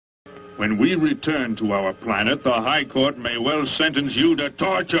When we return to our planet, the High Court may well sentence you to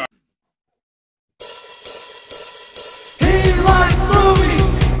torture. He likes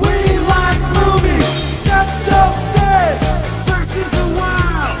movies, we like movies. SeptumSin versus the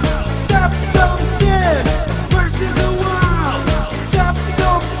world. SeptumSin versus the world.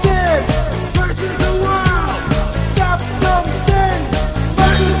 SeptumSin versus the world. SeptumSin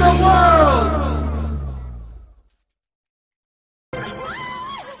versus the world.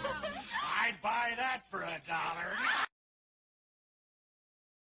 I'd buy that for $1.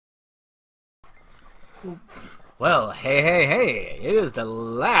 Well, hey, it is the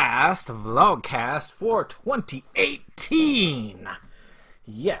last Vlogcast for 2018.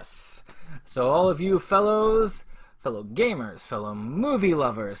 Yes. So all of you fellow gamers, fellow movie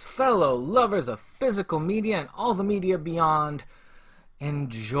lovers, fellow lovers of physical media and all the media beyond,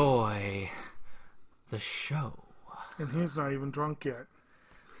 enjoy the show. And he's not even drunk yet.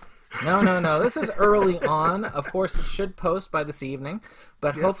 No. This is early on. Of course, it should post by this evening.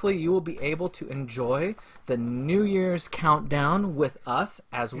 But hopefully you will be able to enjoy the New Year's countdown with us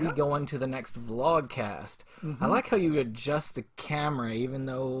as we go into the next Vlogcast. I like how you adjust the camera even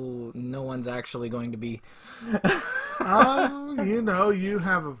though no one's actually going to be... You know, you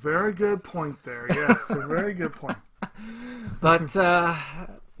have a very good point there. Yes, a very good point. But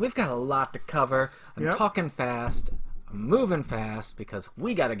we've got a lot to cover. I'm talking fast. I'm moving fast because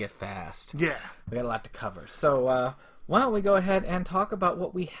we got to get fast. Yeah. We got a lot to cover. So why don't we go ahead and talk about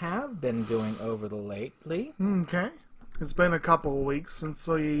what we have been doing over the lately. Okay. It's been a couple of weeks since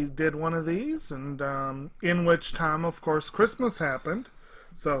we did one of these, and in which time, of course, Christmas happened.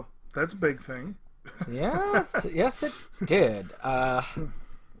 So that's a big thing. Yeah, yes it did. I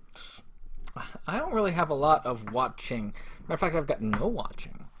don't really have a lot of watching. Matter of fact, I've got no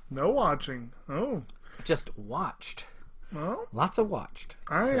watching. No watching. Oh. Just watched. Well, Lots of watched.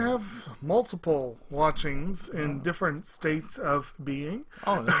 I have multiple watchings in different states of being.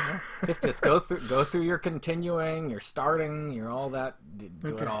 Oh, yeah. just go through your continuing, your starting, your all that.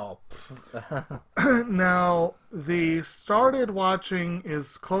 Do it all. Now, the started watching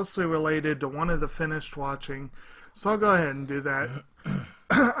is closely related to one of the finished watching, so I'll go ahead and do that.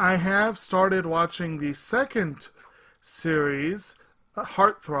 I have started watching the second series,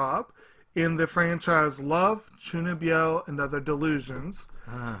 Heartthrob, in the franchise Love, Chunibyo, and Other Delusions.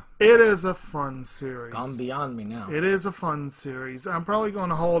 It is a fun series. Gone beyond me now. It is a fun series. I'm probably going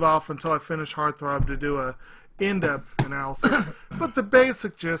to hold off until I finish Heartthrob to do a in-depth analysis. But the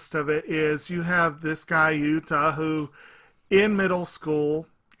basic gist of it is you have this guy, Yuta, who in middle school,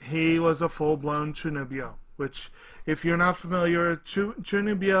 he was a full-blown Chunibyo, which, if you're not familiar,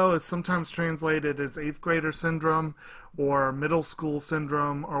 Chunibyo is sometimes translated as 8th grader syndrome or middle school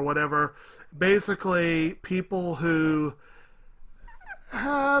syndrome or whatever. Basically, people who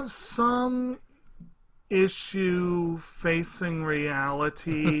have some issue facing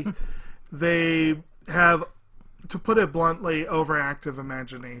reality, they have, to put it bluntly, overactive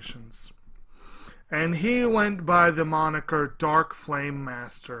imaginations. And he went by the moniker Dark Flame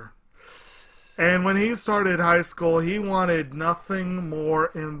Master. And when he started high school, he wanted nothing more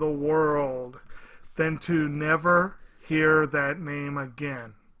in the world than to never hear that name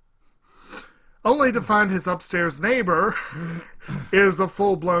again. Only to find his upstairs neighbor is a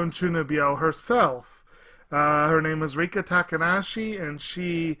full-blown Chunibyo herself. Her name is Rika Takanashi, and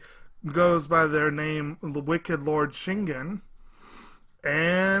she goes by their name, the Wicked Lord Shingen.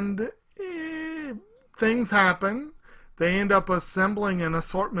 And things happen. They end up assembling an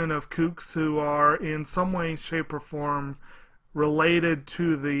assortment of kooks who are in some way, shape, or form related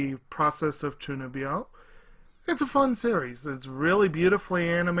to the process of Chunibyo. It's a fun series. It's really beautifully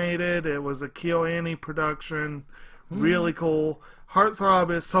animated. It was a KyoAni production. Really cool.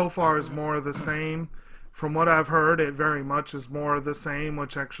 Heartthrob is so far is more of the same. From what I've heard, it very much is more of the same,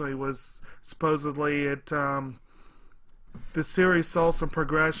 which actually was supposedly it. The series saw some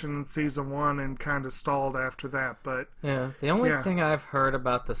progression in season 1 and kind of stalled after that, but yeah, the only thing I've heard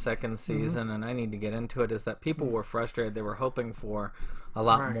about the second season, and I need to get into it, is that people were frustrated. They were hoping for a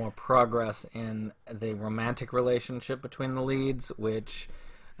lot more progress in the romantic relationship between the leads, which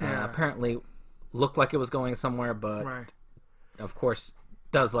apparently looked like it was going somewhere, but of course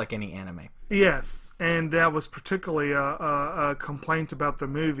does like any anime. Yes, and that was particularly a complaint about the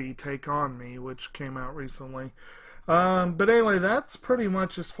movie Take On Me, which came out recently. But anyway, that's pretty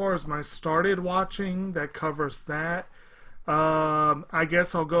much as far as my started watching. That covers that. I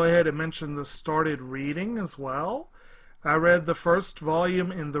guess I'll go ahead and mention the started reading as well. I read the first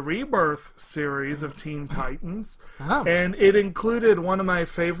volume in the Rebirth series of Teen Titans, and it included one of my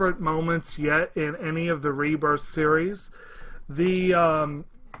favorite moments yet in any of the Rebirth series. The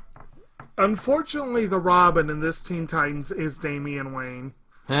Unfortunately, the Robin in this Teen Titans is Damian Wayne.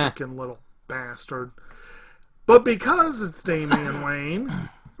 Fucking little bastard. But because it's Damian Wayne,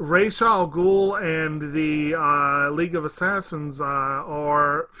 Ra's al Ghul and the League of Assassins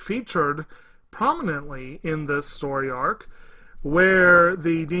are featured prominently in this story arc, where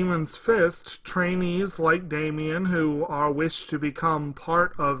the Demon's Fist trainees like Damian, who are wished to become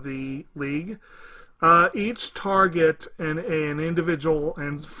part of the League, each target an individual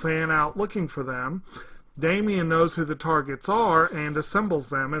and fan out looking for them. Damian knows who the targets are and assembles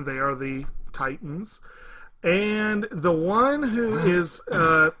them, and they are the Titans. And the one who is,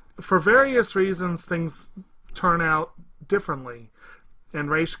 for various reasons, things turn out differently,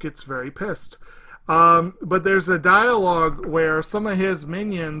 and Ra's gets very pissed. But there's a dialogue where some of his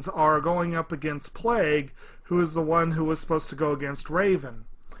minions are going up against Plague, who is the one who was supposed to go against Raven.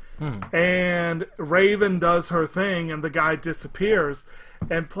 And Raven does her thing, and the guy disappears.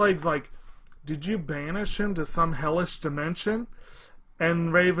 And Plague's like, "Did you banish him to some hellish dimension?"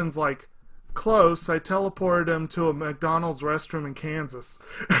 And Raven's like, "Close. I teleported him to a McDonald's restroom in Kansas."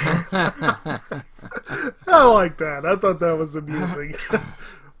 I like that. I thought that was amusing.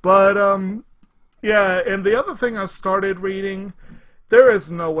 But, yeah, and the other thing I've started reading, there is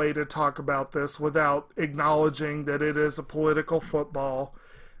no way to talk about this without acknowledging that it is a political football.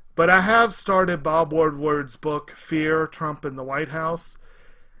 But I have started Bob Woodward's book, Fear, Trump in the White House.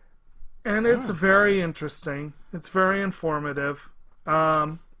 And it's very interesting. It's very informative.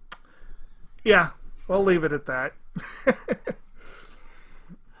 Yeah, we'll leave it at that.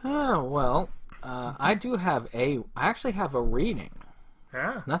 Oh, well, I actually have a reading.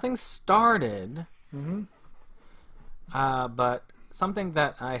 Yeah. Nothing started, but something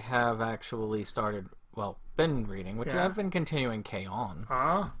that I have actually started, been reading, which I've been continuing K on.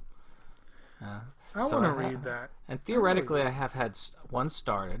 I want to read that. And theoretically, I have had one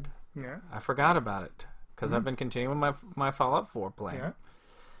started. Yeah. I forgot about it, because I've been continuing my Fallout 4 play. Yeah.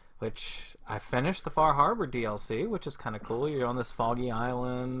 Which I finished the Far Harbor DLC, which is kind of cool. You're on this foggy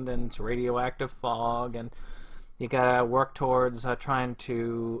island, and it's radioactive fog, and you gotta work towards trying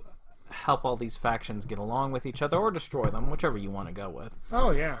to help all these factions get along with each other, or destroy them, whichever you want to go with. Oh,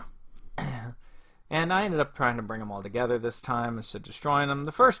 yeah. And I ended up trying to bring them all together this time instead of destroying them.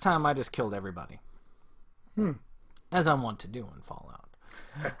 The first time, I just killed everybody. As I want to do in Fallout.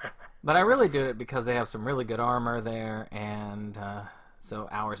 But I really did it because they have some really good armor there, and so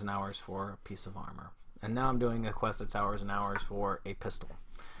hours and hours for a piece of armor. And now I'm doing a quest that's hours and hours for a pistol.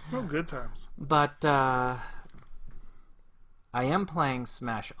 Oh, good times. But I am playing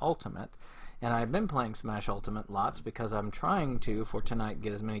Smash Ultimate, and I've been playing Smash Ultimate lots because I'm trying to, for tonight,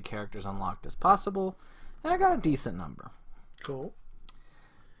 get as many characters unlocked as possible, and I got a decent number. Cool.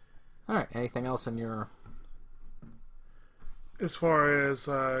 Alright, anything else in your... As far as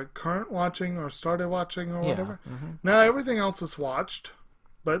current watching or started watching or whatever? Mm-hmm. No, everything else is watched,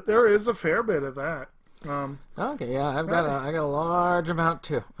 but there is a fair bit of that. Okay, yeah, I got a large amount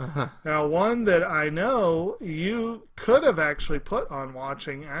too. Now, one that I know you could have actually put on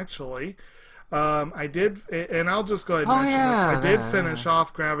watching, actually. I did, and I'll just go ahead and mention this. I did finish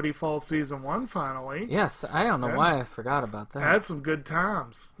off Gravity Falls Season 1 finally. Yes, I don't know why I forgot about that. Had some good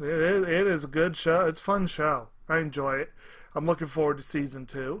times. It is a good show. It's a fun show. I enjoy it. I'm looking forward to Season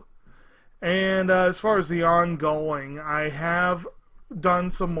 2. And as far as the ongoing, I have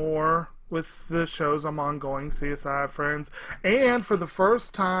done some more with the shows I'm ongoing, CSI, Friends. And for the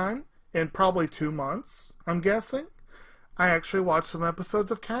first time in probably 2 months, I'm guessing, I actually watched some episodes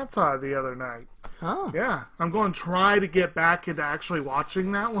of Cat's Eye the other night. Oh. Yeah, I'm going to try to get back into actually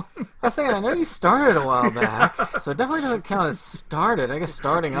watching that one. I was thinking, I know you started a while back, so it definitely doesn't count as started. I guess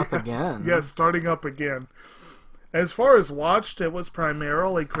starting up again. Yes, starting up again. As far as watched, it was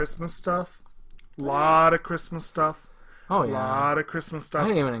primarily Christmas stuff. A lot of Christmas stuff. Oh, yeah. A lot of Christmas stuff. I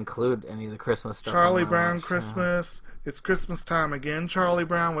didn't even include any of the Christmas stuff. Charlie Brown Christmas. It's Christmas Time Again, Charlie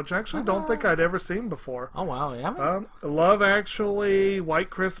Brown, which I actually don't think I'd ever seen before. Oh, wow. Yeah. Love Actually, White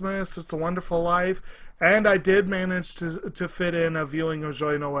Christmas, It's a Wonderful Life, and I did manage to fit in a viewing of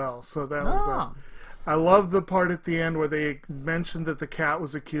Joy Noel, so that was I love the part at the end where they mentioned that the cat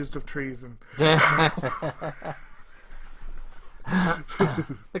was accused of treason.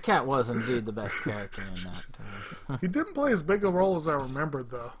 The cat was indeed the best character in that. He didn't play as big a role as I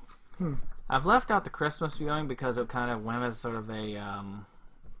remembered, though. I've left out the Christmas viewing because it kind of went as sort of a, I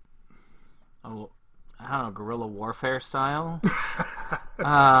don't know, guerrilla warfare style.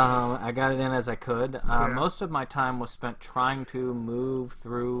 I got it in as I could. Most of my time was spent trying to move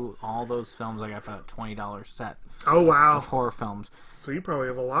through all those films. I got a $20 set of horror films. So you probably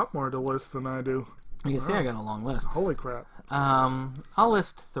have a lot more to list than I do. You can see I got a long list. Holy crap. I'll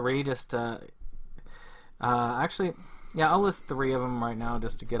list three just to... actually, yeah, I'll list three of them right now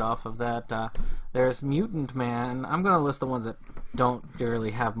just to get off of that. There's Mutant Man. I'm going to list the ones that don't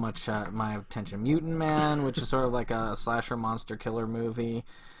really have much my attention. Mutant Man, which is sort of like a slasher monster killer movie.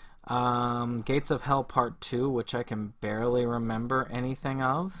 Gates of Hell Part 2, which I can barely remember anything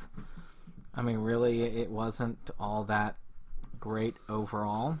of. I mean, really, it wasn't all that great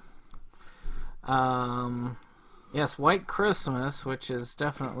overall. Yes, White Christmas, which is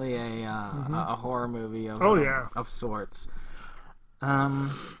definitely a horror movie of of sorts.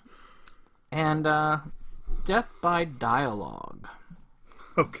 And Death by Dialogue.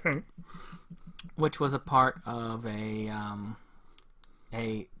 Okay. Which was a part of a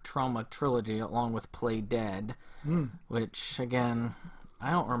trauma trilogy along with Play Dead, which, again,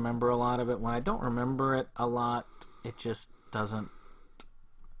 I don't remember a lot of it. When I don't remember it a lot, it just doesn't...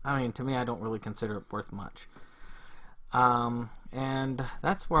 I mean, to me, I don't really consider it worth much. And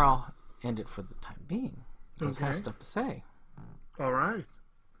that's where I'll end it for the time being. Because it has stuff to say. All right.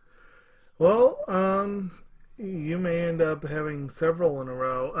 Well, you may end up having several in a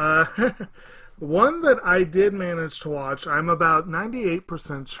row. One that I did manage to watch, I'm about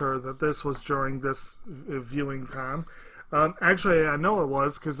 98% sure that this was during this viewing time. Actually, I know it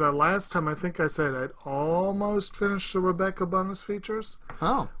was, because last time I think I said I'd almost finished the Rebecca bonus features.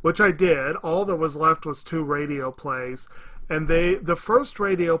 Oh. Which I did. All that was left was 2 radio plays. And the first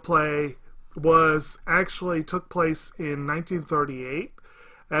radio play took place in 1938.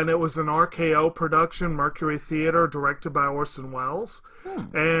 And it was an RKO production, Mercury Theater, directed by Orson Welles.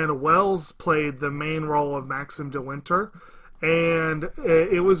 And Welles played the main role of Maxim de Winter. And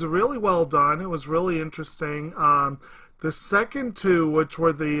it was really well done. It was really interesting. The second 2, which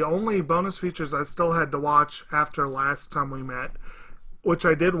were the only bonus features I still had to watch after last time we met, which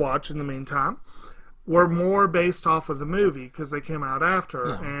I did watch in the meantime, were more based off of the movie because they came out after.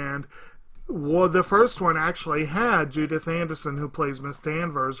 Yeah. And the first one actually had Judith Anderson, who plays Miss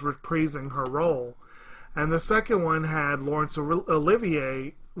Danvers, reprising her role. And the second one had Laurence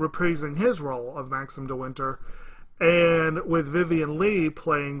Olivier reprising his role of Maxim de Winter, and with Vivian Leigh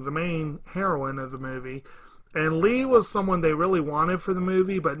playing the main heroine of the movie. And Leigh was someone they really wanted for the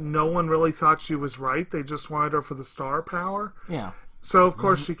movie, but no one really thought she was right. They just wanted her for the star power. Yeah. So, of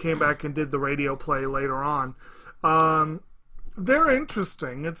course, she came back and did the radio play later on. They're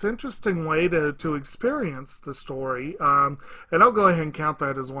interesting. It's an interesting way to experience the story. And I'll go ahead and count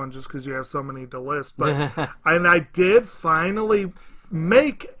that as one just because you have so many to list. But and I did finally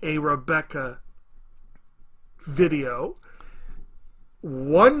make a Rebecca video.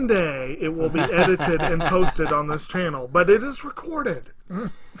 One day it will be edited and posted on this channel, but it is recorded.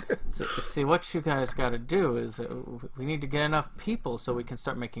 See, what you guys got to do is we need to get enough people so we can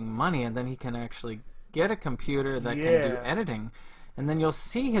start making money, and then he can actually get a computer that can do editing, and then you'll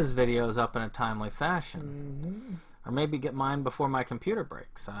see his videos up in a timely fashion. Or maybe get mine before my computer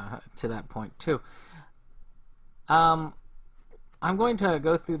breaks, to that point too. I'm going to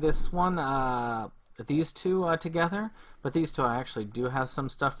go through this one, these two together, but these two I actually do have some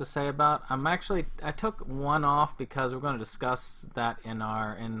stuff to say about. I took one off because we're going to discuss that in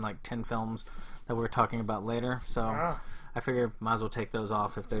like 10 films that we're talking about later, so I figured might as well take those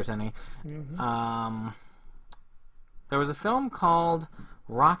off if there's any. There was a film called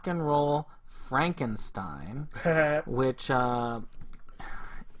Rock and Roll Frankenstein, which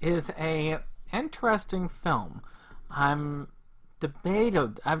is a interesting film. I've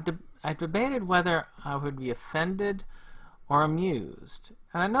debated whether I would be offended or amused.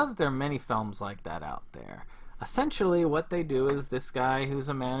 And I know that there are many films like that out there. Essentially, what they do is this guy who's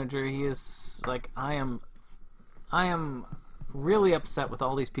a manager, he is like, I am really upset with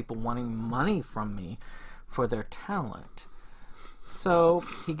all these people wanting money from me for their talent. So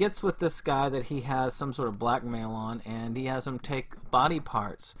he gets with this guy that he has some sort of blackmail on, and he has him take body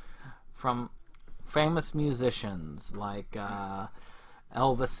parts from famous musicians like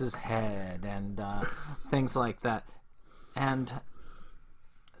Elvis's head and things like that. And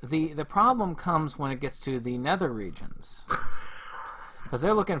the problem comes when it gets to the nether regions, because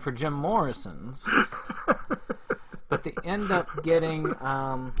they're looking for Jim Morrison's, but they end up getting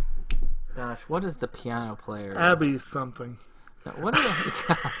gosh, what is the piano player? Abby something. What is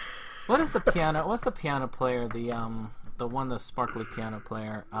the piano? What's the piano player? The sparkly piano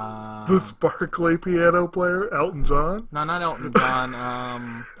player. The sparkly piano player, Elton John? No, not Elton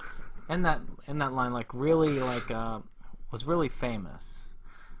John. In that line, was really famous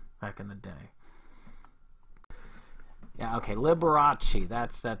back in the day. Yeah, okay, Liberace.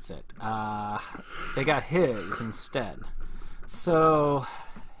 That's it. They got his instead. So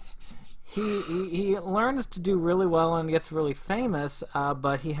he learns to do really well and gets really famous,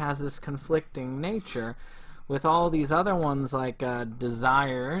 but he has this conflicting nature with all these other ones like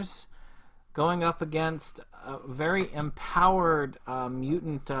Desires going up against a very empowered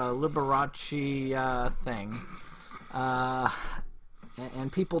mutant Liberace thing.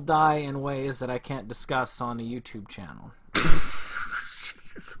 And people die in ways that I can't discuss on a YouTube channel.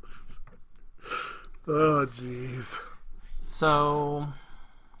 Jesus. Oh, jeez. So,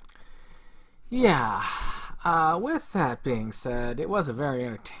 yeah. With that being said, it was a very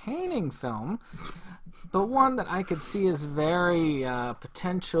entertaining film, but one that I could see as very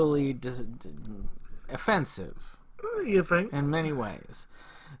potentially offensive. You think? In many ways.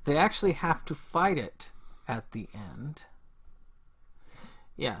 They actually have to fight it at the end.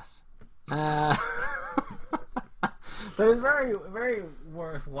 Yes. But it's very, very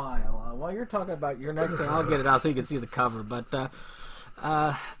worthwhile. While you're talking about your next one, I'll get it out so you can see the cover. But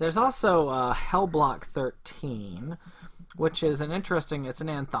there's also Hellblock 13, which is it's an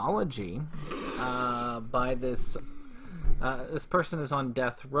anthology by this person is on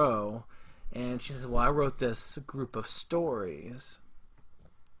death row, and she says, well, I wrote this group of stories.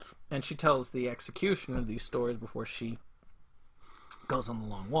 And she tells the execution of these stories before she goes on the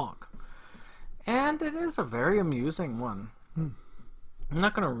long walk. And it is a very amusing one. I'm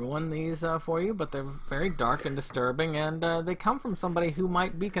not going to ruin these for you, but they're very dark and disturbing, and they come from somebody who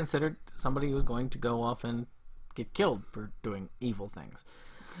might be considered somebody who's going to go off and get killed for doing evil things.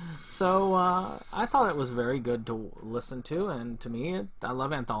 So I thought it was very good to listen to, and to me, I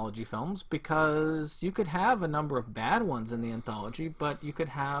love anthology films because you could have a number of bad ones in the anthology, but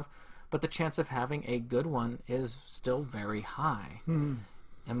the chance of having a good one is still very high.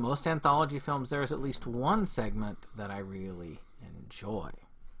 In most anthology films, there is at least one segment that I really enjoy.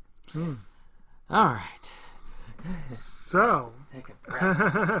 All right. So, Take a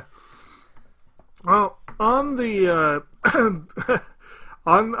breath. well, on the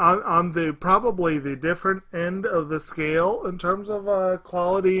on the probably the different end of the scale in terms of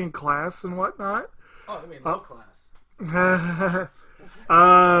quality and class and whatnot. Oh, I mean low class.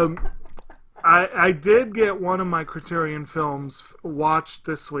 I did get one of my Criterion films watched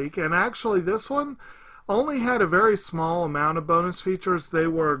this week, and actually this one only had a very small amount of bonus features. They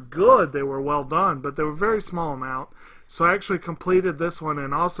were good, they were well done, but they were a very small amount. So I actually completed this one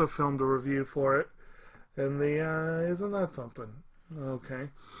and also filmed a review for it. And isn't that something? Okay.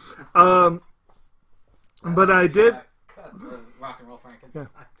 But I did... Rock and Roll Frankenstein.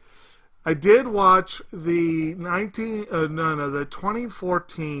 Yeah. I did watch the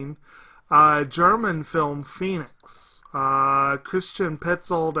 2014 German film Phoenix. Christian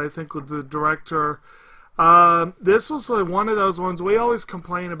Petzold, I think, was the director. This was one of those ones we always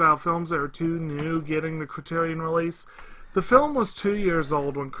complain about films that are too new getting the Criterion release. The film was 2 years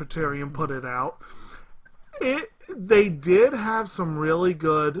old when Criterion put it out. They did have some really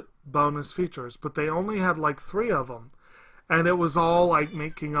good bonus features, but they only had like 3 of them. And it was all like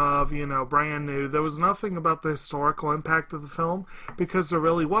making of, brand new. There was nothing about the historical impact of the film because there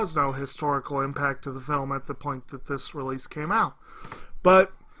really was no historical impact of the film at the point that this release came out.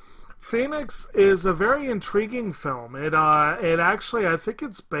 But Phoenix is a very intriguing film. It actually, I think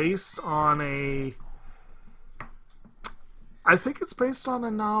it's based on a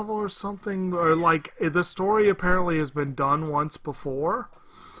novel or something, or like the story apparently has been done once before.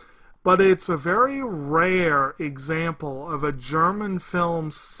 But it's a very rare example of a German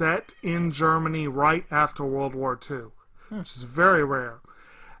film set in Germany right after World War II, which is very rare.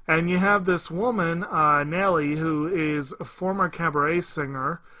 And you have this woman, Nellie, who is a former cabaret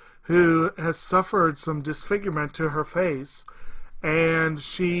singer who has suffered some disfigurement to her face, and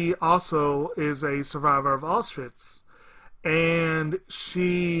she also is a survivor of Auschwitz. And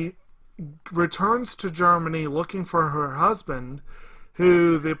she returns to Germany looking for her husband,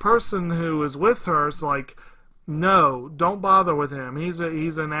 who the person who is with her is like, no, don't bother with him. He's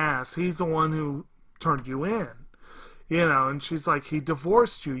an ass. He's the one who turned you in. And she's like, he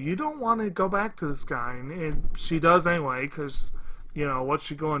divorced you. You don't want to go back to this guy. And she does anyway, because, what's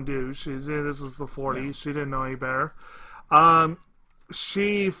she going to do? This is the 40s. Yeah. She didn't know any better.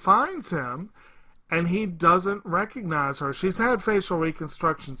 She finds him, and he doesn't recognize her. She's had facial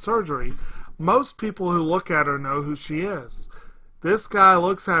reconstruction surgery. Most people who look at her know who she is. This guy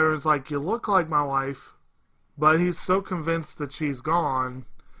looks at her and is like, you look like my wife, but he's so convinced that she's gone,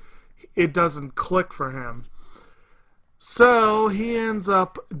 it doesn't click for him. So he ends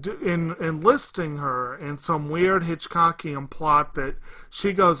up enlisting her in some weird Hitchcockian plot that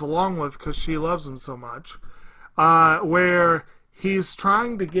she goes along with because she loves him so much, where he's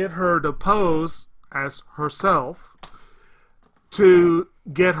trying to get her to pose as herself to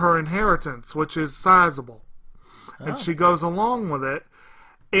get her inheritance, which is sizable. And she goes along with it.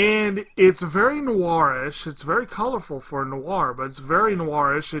 And it's very noirish. It's very colorful for a noir, but it's very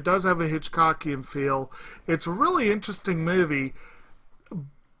noirish. It does have a Hitchcockian feel. It's a really interesting movie,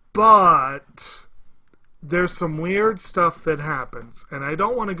 but there's some weird stuff that happens. And I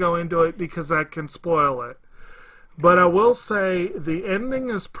don't want to go into it because that can spoil it. But I will say the ending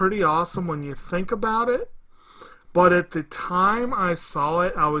is pretty awesome when you think about it. But at the time I saw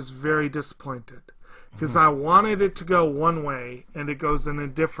it, I was very disappointed. Because I wanted it to go one way, and it goes in a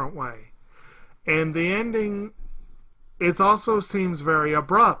different way. And the ending, it also seems very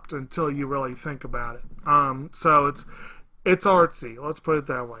abrupt until you really think about it. So it's artsy, let's put it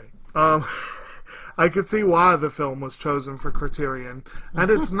that way. I could see why the film was chosen for Criterion.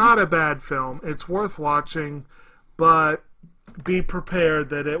 And it's not a bad film. It's worth watching, but be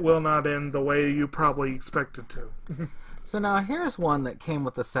prepared that it will not end the way you probably expect it to. So now here's one that came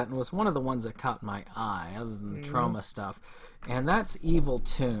with the set and was one of the ones that caught my eye, other than the trauma stuff, and that's Evil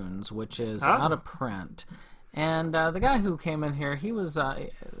Tunes, which is out of print. And the guy who came in here, he was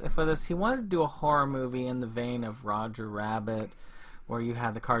for this. He wanted to do a horror movie in the vein of Roger Rabbit, where you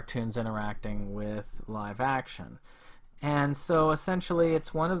had the cartoons interacting with live action. And so essentially,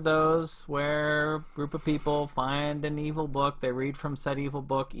 it's one of those where a group of people find an evil book, they read from said evil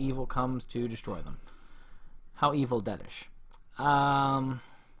book, evil comes to destroy them. How Evil Deadish.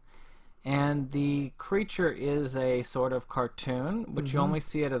 And the creature is a sort of cartoon, but you only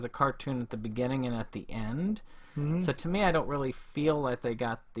see it as a cartoon at the beginning and at the end. So to me, I don't really feel like they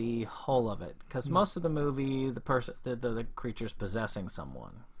got the whole of it, because most of the movie, the creature's possessing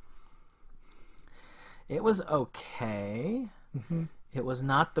someone. It was okay. It was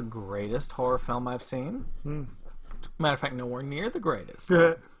not the greatest horror film I've seen. Matter of fact, nowhere near the greatest.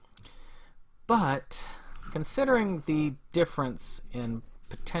 But considering the difference in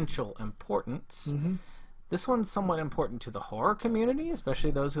potential importance, this one's somewhat important to the horror community,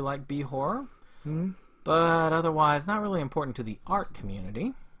 especially those who like B-horror, but otherwise not really important to the art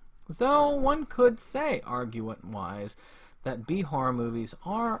community. Though one could say, argument-wise, that B-horror movies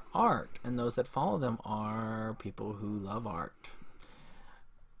are art, and those that follow them are people who love art.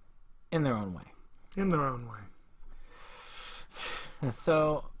 In their own way. In their own way.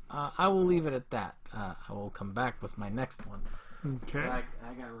 So, I will leave it at that. I will come back with my next one. Okay. I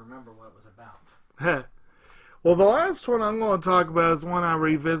gotta remember what it was about. Well, the last one I'm going to talk about is one I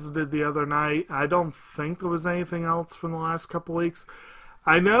revisited the other night. I don't think there was anything else from the last couple weeks.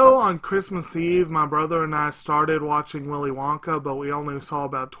 I know on Christmas Eve, my brother and I started watching Willy Wonka, but we only saw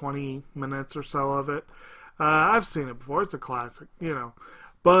about 20 minutes or so of it. I've seen it before. It's a classic, you know.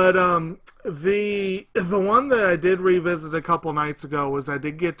 But the one that I did revisit a couple nights ago was I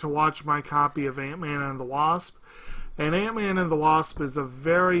did get to watch my copy of Ant-Man and the Wasp. And Ant-Man and the Wasp is a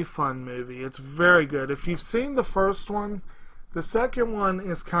very fun movie. It's very good. If you've seen the first one, the second one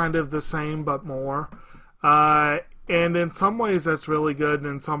is kind of the same but more. And in some ways that's really good, and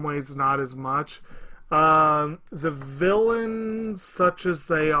in some ways not as much. The villains, such as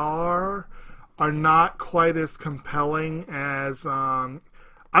they are not quite as compelling as...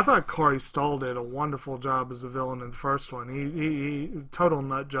 I thought Corey Stoll did a wonderful job as a villain in the first one. He total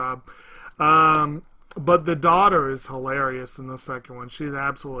nut job. But the daughter is hilarious in the second one. She's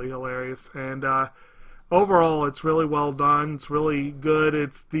absolutely hilarious. And overall, it's really well done. It's really good.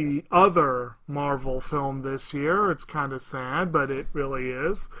 It's the other Marvel film this year. It's kind of sad, but it really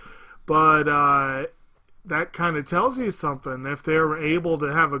is. But that kind of tells you something. If they're able to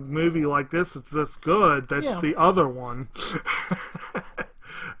have a movie like this, it's this good. That's the other one.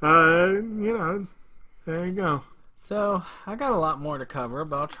 You know, there you go. So, I got a lot more to cover,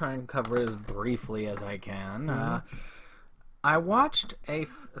 but I'll try and cover it as briefly as I can. I watched a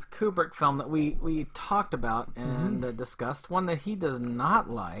Kubrick film that we talked about and discussed, one that he does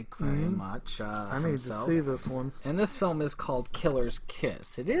not like very much. I need to see this one. And this film is called Killer's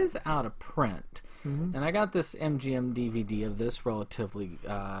Kiss. It is out of print. And I got this MGM DVD of this relatively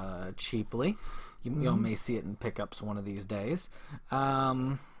cheaply. Y'all may see it in pickups one of these days.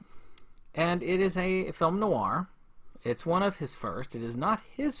 And it is a film noir. It's one of his first. It is not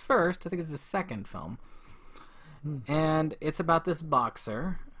his first. I think it's his second film. And it's about this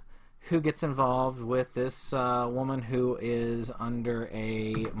boxer who gets involved with this woman who is under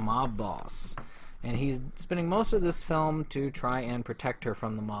a mob boss. And he's spending most of this film to try and protect her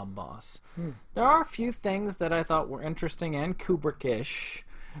from the mob boss. There are a few things that I thought were interesting and Kubrick-ish,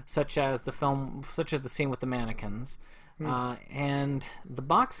 such as the scene with the mannequins. And the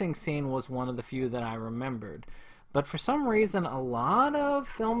boxing scene was one of the few that I remembered. But for some reason, a lot of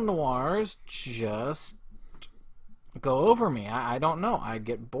film noirs just go over me. I don't know. I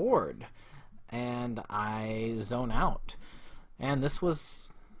get bored, and I zone out. And this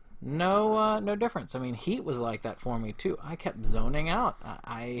was no difference. I mean, Heat was like that for me too. I kept zoning out.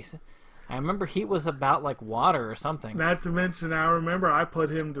 I remember Heat was about like water or something. Not to mention, I remember I put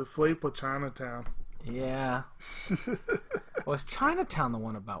him to sleep with Chinatown. Yeah. Was Chinatown the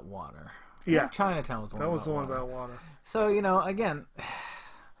one about water? Yeah. Chinatown was the one That was the one water. about water. So, again,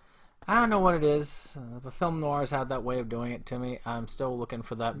 I don't know what it is. The film noirs had that way of doing it to me. I'm still looking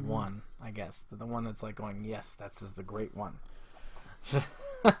for that one, I guess. The one that's like going, yes, that's the great one.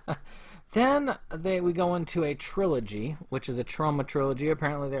 Then we go into a trilogy, which is a trauma trilogy.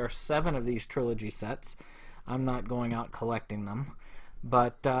 Apparently there are 7 of these trilogy sets. I'm not going out collecting them.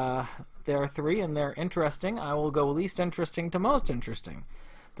 But there are 3, and they're interesting. I will go least interesting to most interesting.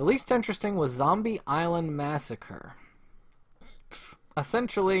 The least interesting was Zombie Island Massacre.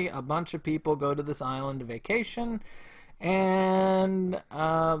 Essentially, a bunch of people go to this island to vacation, and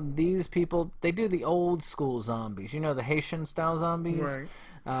these people, they do the old school zombies. The Haitian-style zombies? Right.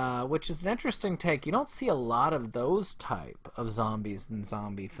 Which is an interesting take. You don't see a lot of those type of zombies in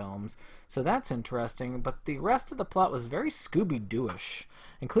zombie films, so that's interesting. But the rest of the plot was very Scooby-Doo-ish,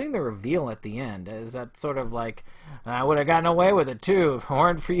 including the reveal at the end. Is that sort of like, I would have gotten away with it too if it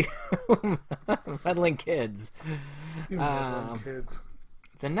weren't for you meddling kids. You meddling kids.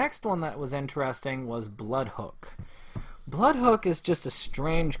 The next one that was interesting was Bloodhook. Bloodhook is just a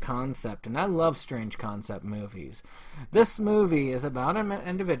strange concept, and I love strange concept movies. This movie is about an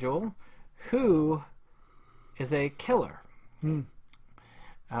individual who is a killer.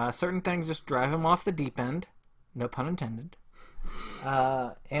 Certain things just drive him off the deep end, no pun intended.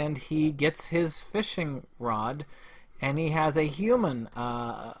 And he gets his fishing rod, and he has a human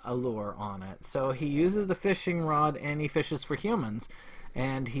allure on it. So he uses the fishing rod, and he fishes for humans.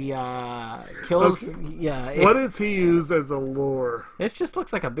 And he kills... Okay. Yeah. What does he use as a lure? It just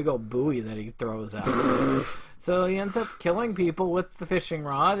looks like a big old buoy that he throws out. So he ends up killing people with the fishing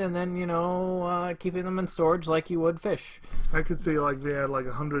rod, and then, keeping them in storage like you would fish. I could see like they had like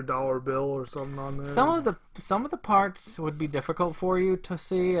 $100 bill or something on there. Some of the parts would be difficult for you to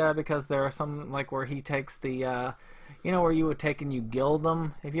see because there are some like where he takes the... where you would take and you gild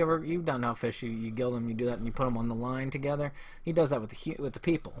them. If you've done how fish, you gild them, you do that, and you put them on the line together. He does that with the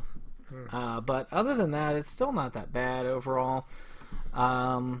people. But other than that, it's still not that bad overall.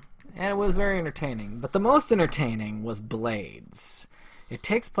 And it was very entertaining. But the most entertaining was Blades. It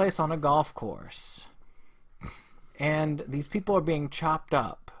takes place on a golf course. And these people are being chopped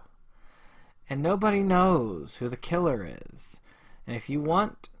up. And nobody knows who the killer is. And if you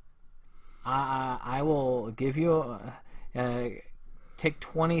want... I will give you take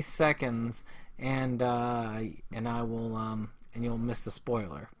 20 seconds and I will and you'll miss the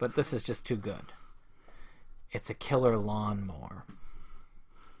spoiler, but this is just too good. It's a killer lawnmower.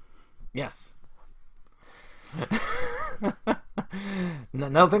 Yes.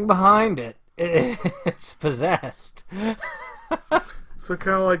 Nothing behind it. It's possessed. So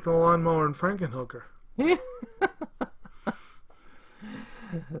kind of like the lawnmower in Frankenhooker.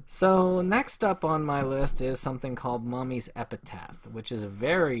 So next up on my list is something called Mommy's Epitaph, which is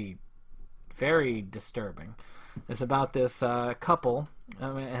very, very disturbing. It's about this couple,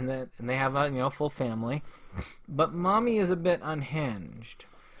 and they have a full family, but Mommy is a bit unhinged,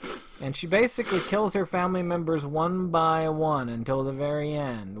 and she basically kills her family members one by one until the very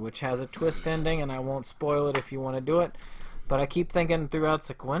end, which has a twist ending, and I won't spoil it if you want to do it. But I keep thinking throughout, it's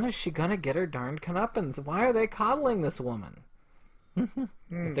like, when is she gonna get her darned comeuppance? Why are they coddling this woman? But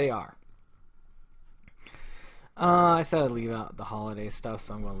they are. I said I'd leave out the holiday stuff,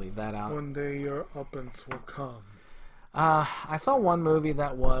 so I'm going to leave that out. One day your uppance will come. I saw one movie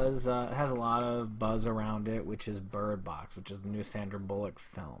that was it has a lot of buzz around it, which is Bird Box, which is the new Sandra Bullock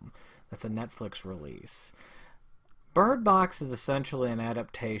film. That's a Netflix release. Bird Box is essentially an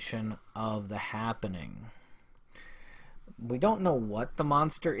adaptation of The Happening. We don't know what the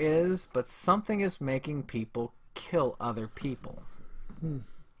monster is, but something is making people kill other people.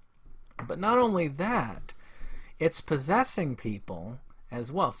 But not only that, it's possessing people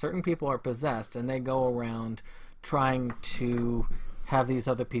as well. Certain people are possessed, and they go around trying to have these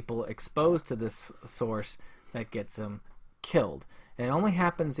other people exposed to this source that gets them killed. And it only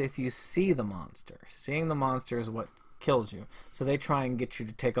happens if you see the monster. Seeing the monster is what kills you. So they try and get you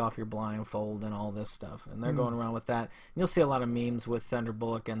to take off your blindfold and all this stuff. And they're going around with that. And you'll see a lot of memes with Sandra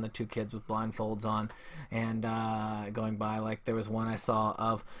Bullock and the two kids with blindfolds on and going by. Like there was one I saw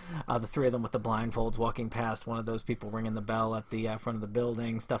of the three of them with the blindfolds walking past one of those people ringing the bell at the front of the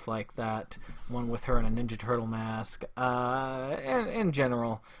building, stuff like that. One with her in a Ninja Turtle mask. And in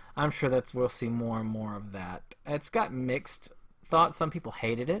general, I'm sure we'll see more and more of that. It's got mixed thoughts. Some people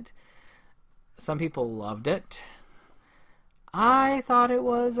hated it. Some people loved it. I thought it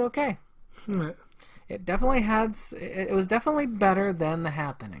was okay. It definitely had. It was definitely better than The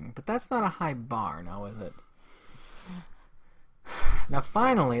Happening, but that's not a high bar, now is it? Now,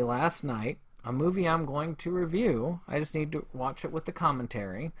 finally, last night, a movie I'm going to review. I just need to watch it with the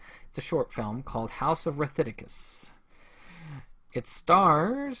commentary. It's a short film called House of Rathidicus. It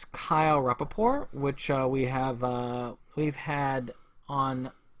stars Kyle Rappaport, which we've had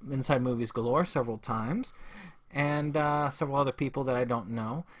on Inside Movies Galore several times, and several other people that I don't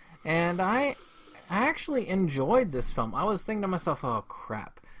know. And I actually enjoyed this film. I was thinking to myself, oh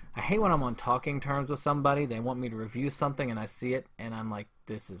crap, I hate when I'm on talking terms with somebody. They want me to review something and I see it and I'm like,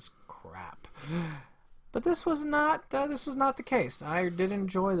 this is crap. But this was not the case. I did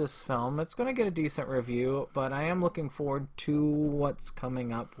enjoy this film. It's going to get a decent review, but I am looking forward to what's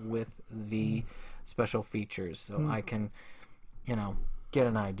coming up with the special features, so I can, get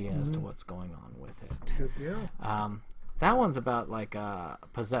an idea as to what's going on with it. Good deal. That one's about like a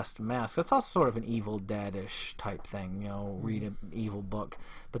possessed mask. That's also sort of an Evil Dead-ish type thing, read an evil book.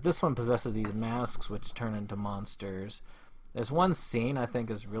 But this one possesses these masks which turn into monsters. There's one scene I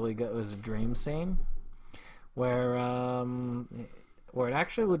think is really good. It was a dream scene where it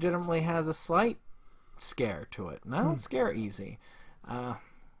actually legitimately has a slight scare to it. And I don't scare easy.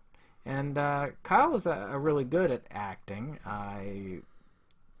 And Kyle was really good at acting.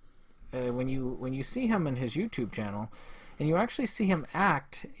 When you see him in his YouTube channel, and you actually see him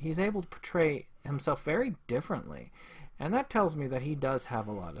act, he's able to portray himself very differently, and that tells me that he does have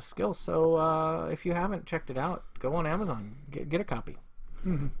a lot of skill. So if you haven't checked it out, go on Amazon, get a copy.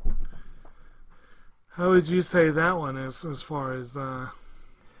 How would you say that one is as far as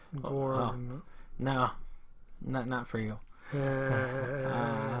gore? No, not for you.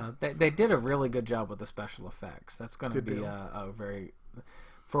 They did a really good job with the special effects. That's going to be a very,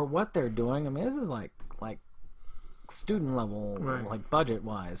 for what they're doing. I mean, this is like student level, right, like budget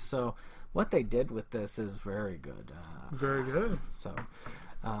wise. So what they did with this is very good. Very good. So,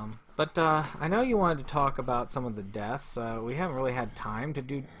 but I know you wanted to talk about some of the deaths. We haven't really had time to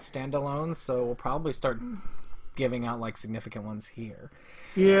do standalones, so we'll probably start giving out like significant ones here.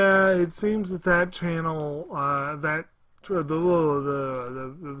 Yeah, it seems that channel, the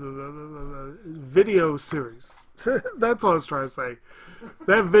video series. That's what I was trying to say.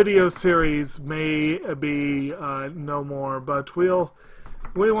 That video series may be no more, but we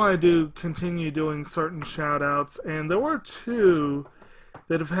want to continue doing certain shout outs, and there were two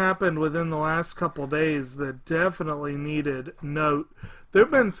that have happened within the last couple days that definitely needed note. There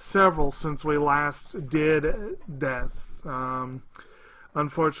have been several since we last did deaths.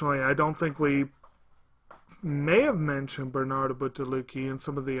 Unfortunately, I don't think we may have mentioned Bernardo Buttalucci and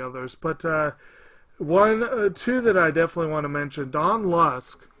some of the others, but two that I definitely want to mention. Don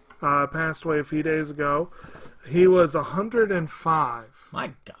Lusk passed away a few days ago. He was 105.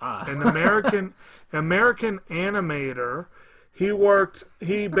 My God. An American animator.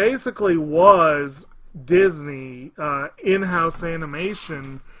 He basically was Disney. In-house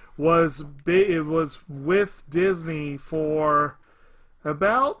animation was with Disney for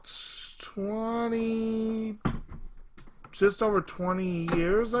about just over 20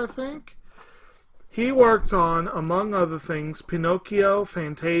 years, I think. He worked on, among other things, Pinocchio,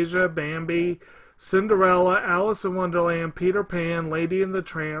 Fantasia, Bambi, Cinderella, Alice in Wonderland, Peter Pan, Lady and the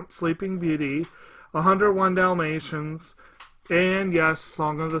Tramp, Sleeping Beauty, 101 Dalmatians, and yes,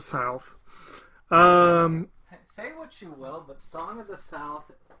 Song of the South. Say what you will, but Song of the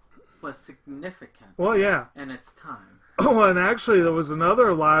South was significant. Well, yeah. In its time. Oh, and actually there was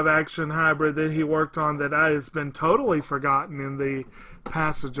another live-action hybrid that he worked on that has been totally forgotten in the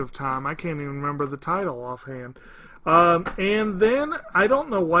passage of time. I can't even remember the title offhand. And then, I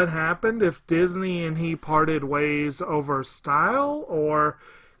don't know what happened, if Disney and he parted ways over style, or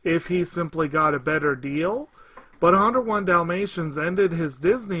if he simply got a better deal. But 101 Dalmatians ended his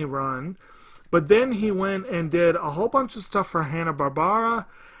Disney run, but then he went and did a whole bunch of stuff for Hanna-Barbera,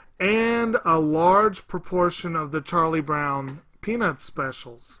 and a large proportion of the Charlie Brown Peanuts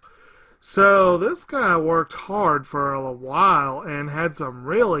specials. So this guy worked hard for a while and had some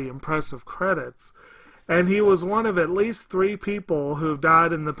really impressive credits. And he was one of at least 3 people who've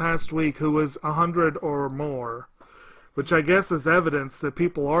died in the past week who was 100 or more. which I guess is evidence that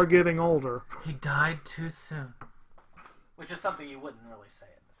people are getting older. He died too soon. Which is something you wouldn't really say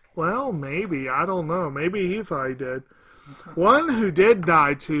in this case. Well, maybe. I don't know. Maybe he thought he did. One who did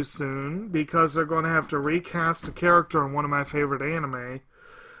die too soon, because they're going to have to recast a character in one of my favorite anime,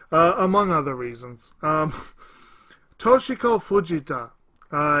 among other reasons. Toshiko Fujita,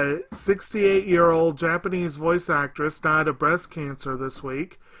 68-year-old Japanese voice actress, died of breast cancer this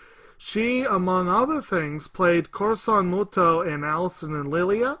week. She, among other things, played Korsan Muto in Allison and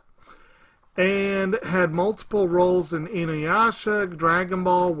Lilia, and had multiple roles in Inuyasha, Dragon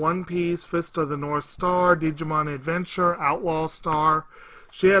Ball, One Piece, Fist of the North Star, Digimon Adventure, Outlaw Star.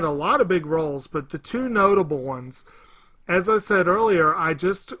 She had a lot of big roles, but the two notable ones, as I said earlier, I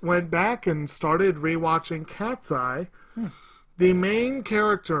just went back and started rewatching Cat's Eye. The main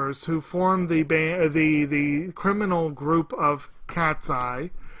characters who form the criminal group of Cat's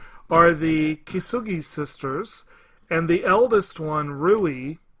Eye are the Kisugi sisters, and the eldest one,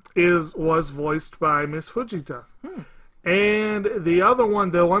 Rui, was voiced by Miss Fujita. And the other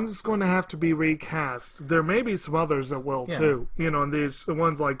one, the one that's going to have to be recast. There may be some others that will too. You know, and the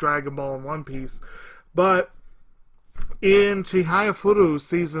ones like Dragon Ball and One Piece. But in Chihayafuru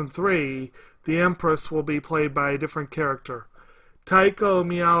Season 3, the Empress will be played by a different character. Taiko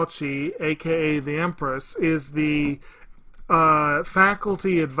Miyauchi, a.k.a. the Empress, is the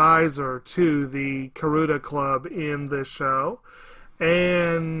faculty advisor to the Karuta Club in this show.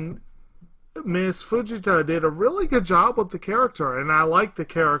 And Miss Fujita did a really good job with the character, and I like the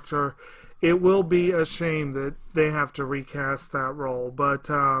character. It will be a shame that they have to recast that role, but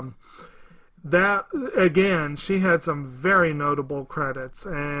that, again, she had some very notable credits,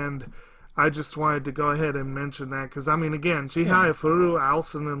 and I just wanted to go ahead and mention that, because, I mean, again, Chihayafuru,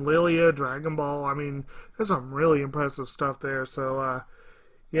 Allison and Lilia, Dragon Ball, I mean, there's some really impressive stuff there, so,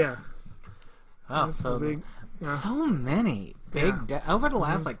 yeah. Wow, so many big over the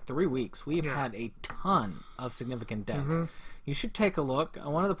last, 3 weeks, we've had a ton of significant deaths. You should take a look.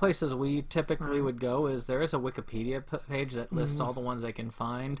 One of the places we typically would go is there is a Wikipedia page that lists all the ones they can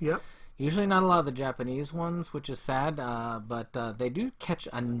find. Yep. Usually not a lot of the Japanese ones, which is sad, but they do catch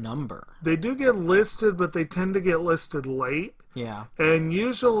a number. They do get listed, but they tend to get listed late. Yeah. And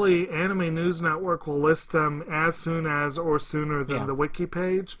usually Anime News Network will list them as soon as or sooner than the wiki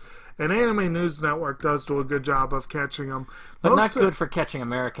page. And Anime News Network does do a good job of catching them. But not good for catching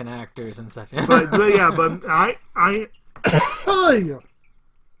American actors and such. but I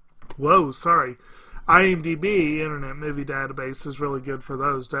whoa, sorry. IMDb, Internet Movie Database, is really good for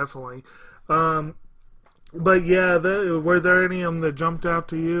those, definitely. But yeah, were there any of them that jumped out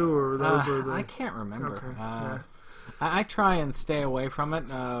to you, or those are the? I can't remember. Okay, I try and stay away from it.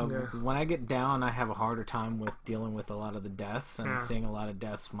 When I get down, I have a harder time with dealing with a lot of the deaths, and seeing a lot of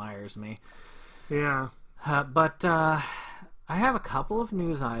deaths mires me. Yeah. But I have a couple of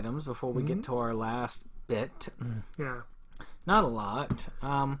news items before we get to our last bit. Yeah. Not a lot.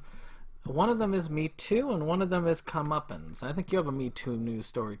 One of them is Me Too, and one of them is Comeuppance. I think you have a Me Too news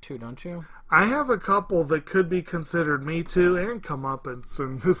story too, don't you? I have a couple that could be considered Me Too and Comeuppance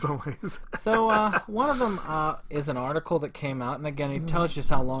in some ways. So one of them is an article that came out, and again, it tells you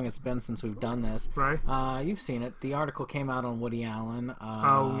how long it's been since we've done this. Right. You've seen it. The article came out on Woody Allen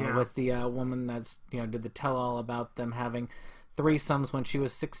with the woman that's did the tell-all about them having threesomes when she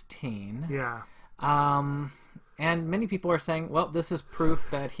was 16. Yeah. And many people are saying, well, this is proof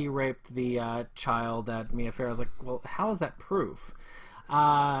that he raped the child at Mia Farrow. I was like, well, how is that proof?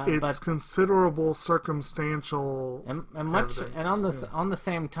 It's considerable circumstantial much, evidence. And on the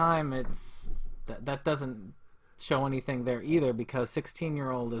same time, it's that doesn't show anything there either, because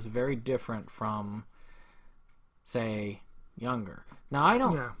 16-year-old is very different from, say, younger. Now, I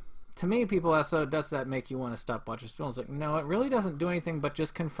don't. Yeah. To me, people ask, so does that make you want to stop watching films? Like, no, it really doesn't do anything but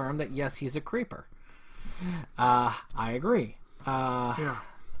just confirm that yes, he's a creeper. I agree.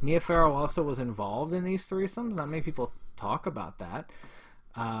 Mia Farrow also was involved in these threesomes. Not many people talk about that.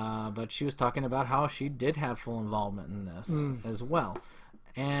 But she was talking about how she did have full involvement in this as well.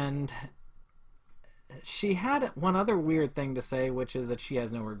 And she had one other weird thing to say, which is that she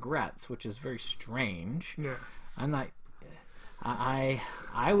has no regrets, which is very strange. Yeah. I'm not... I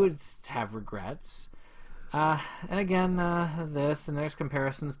would have regrets. And again, this, and there's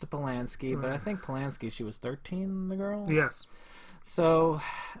comparisons to Polanski, but I think Polanski, she was 13, the girl? Yes. So,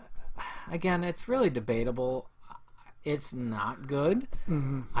 again, it's really debatable. It's not good.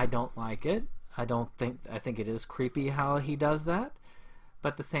 I don't like it. I think it is creepy how he does that.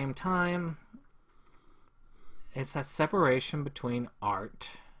 But at the same time, it's that separation between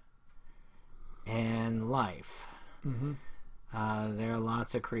art and life. There are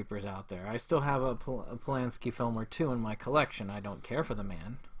lots of creepers out there. I still have a Polanski film or two in my collection. I don't care for the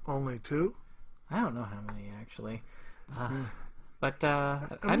man. Only 2? I don't know how many, actually. But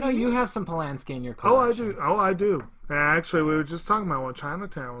I know you have some Polanski in your collection. Oh, I do. Actually, we were just talking about what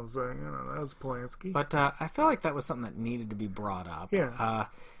Chinatown was, that was Polanski. But I feel like that was something that needed to be brought up. Yeah.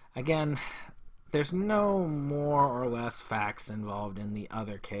 Again, there's no more or less facts involved in the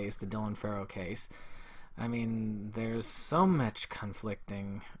other case, the Dylan Farrow case. I mean, there's so much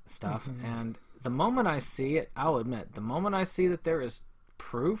conflicting stuff, and the moment I see it, I'll admit, the moment I see that there is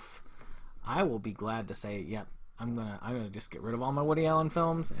proof, I will be glad to say, yep, I'm gonna just get rid of all my Woody Allen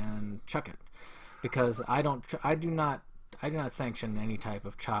films and chuck it, because I do not sanction any type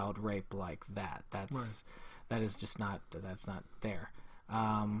of child rape like that. That is just not there.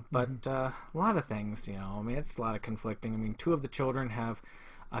 But a lot of things, I mean, it's a lot of conflicting. I mean, 2 of the children have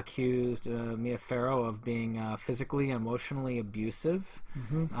accused Mia Farrow of being physically and emotionally abusive,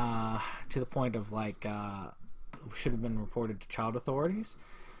 to the point of should have been reported to child authorities.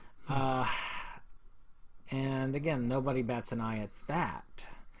 And again, nobody bats an eye at that,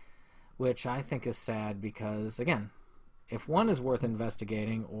 which I think is sad because, again, if one is worth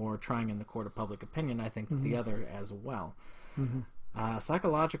investigating or trying in the court of public opinion, I think that the other as well.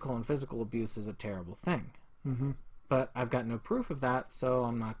 Psychological and physical abuse is a terrible thing. But I've got no proof of that, so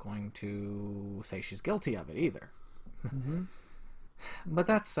I'm not going to say she's guilty of it either. But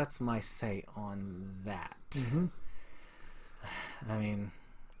that's my say on that. I mean,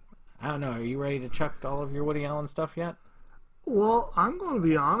 I don't know. Are you ready to chuck all of your Woody Allen stuff yet? Well, I'm going to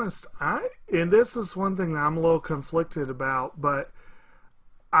be honest. And this is one thing that I'm a little conflicted about, but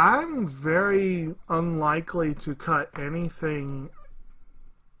I'm very unlikely to cut anything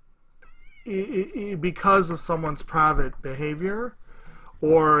because of someone's private behavior,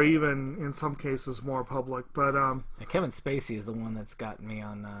 or even in some cases more public. But Kevin Spacey is the one that's gotten me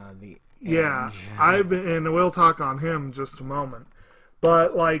on the yeah, edge. And we'll talk on him in just a moment.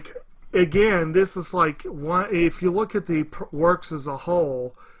 But again, this is if you look at the works as a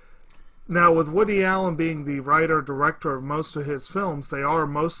whole. Now, with Woody Allen being the writer-director of most of his films, they are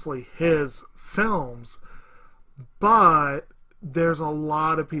mostly his films, but there's a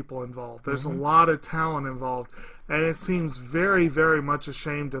lot of people involved. There's a lot of talent involved, and it seems very, very much a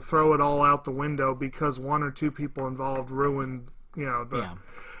shame to throw it all out the window because 1 or 2 people involved ruined,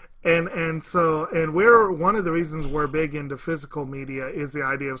 And we're one of the reasons we're big into physical media is the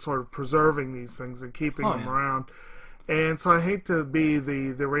idea of sort of preserving these things and keeping them around. And so I hate to be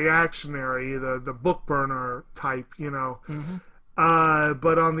the reactionary, the book burner type,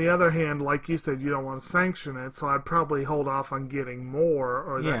 But on the other hand, like you said, you don't want to sanction it, so I'd probably hold off on getting more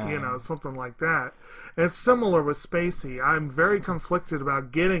or that, something like that. And it's similar with Spacey. I'm very conflicted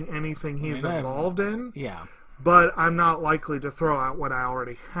about getting anything he's involved in. Yeah. But I'm not likely to throw out what I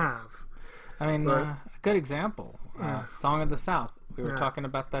already have. I mean, a good example, Song of the South. We were talking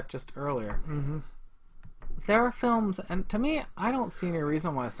about that just earlier. There are films, and to me, I don't see any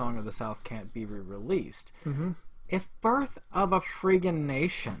reason why Song of the South can't be re-released. If Birth of a Friggin'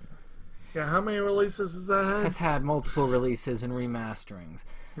 Nation... Yeah, how many releases has that had? Has had multiple releases and remasterings.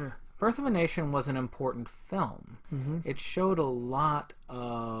 Yeah. Birth of a Nation was an important film. It showed a lot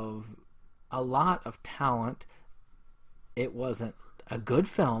of talent. It wasn't a good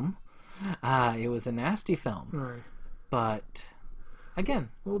film. It was a nasty film. Right. But again,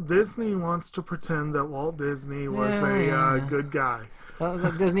 well, Disney wants to pretend that Walt Disney was a good guy.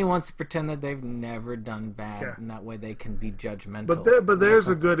 Disney wants to pretend that they've never done bad, and that way they can be judgmental. But there's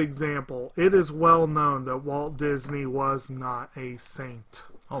a good example. It is well known that Walt Disney was not a saint.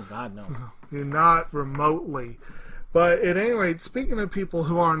 Oh God, no. Not remotely. But at any rate, speaking of people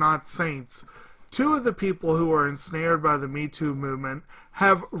who are not saints, 2 of the people who were ensnared by the Me Too movement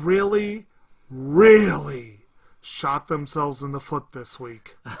have really, really shot themselves in the foot this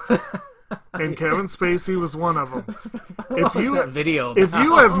week. And Kevin Spacey was one of them. If you have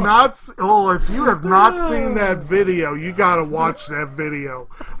not seen that video, you got to watch that video.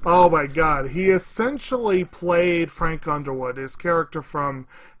 Oh my God, he essentially played Frank Underwood, his character from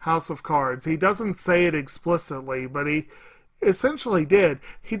House of Cards. He doesn't say it explicitly, but he essentially did.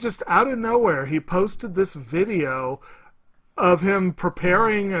 He just out of nowhere, he posted this video of him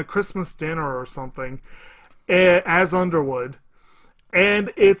preparing a Christmas dinner or something as Underwood.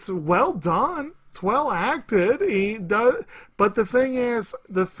 And it's well done. It's well acted. He does, but the thing is,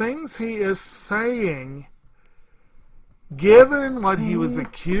 the things he is saying, given what he was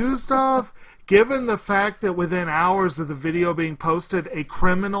accused of, given the fact that within hours of the video being posted, a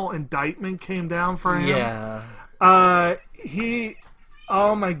criminal indictment came down for him. Yeah.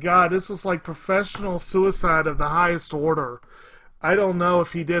 Oh my God, this was like professional suicide of the highest order. I don't know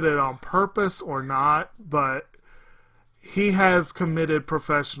if he did it on purpose or not, but he has committed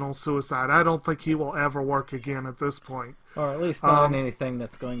professional suicide. I don't think he will ever work again at this point. Or at least not in anything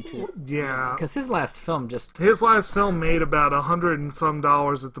that's going to... Yeah. Because his last film just... His last film made about $100 and some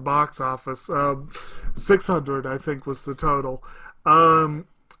at the box office. 600, I think, was the total.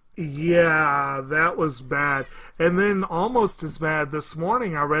 Yeah, that was bad. And then almost as bad, this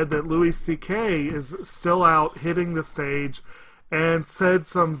morning I read that Louis C.K. is still out hitting the stage and said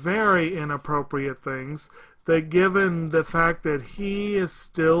some very inappropriate things, that given the fact that he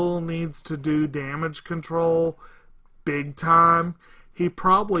still needs to do damage control big time, he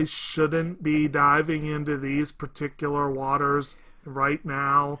probably shouldn't be diving into these particular waters right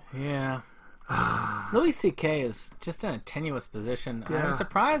now. Yeah. Louis C.K. is just in a tenuous position. Yeah. I'm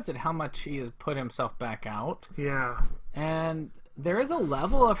surprised at how much he has put himself back out. Yeah. And there is a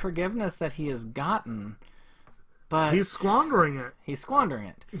level of forgiveness that he has gotten, but He's squandering it. he's squandering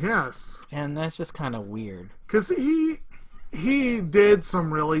it. Yes. And that's just kind of weird. Because he did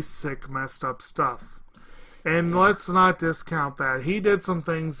some really sick, messed up stuff. And let's not discount that. He did some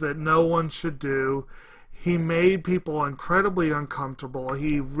things that no one should do. He made people incredibly uncomfortable.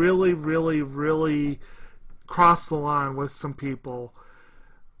 He really, really, really crossed the line with some people.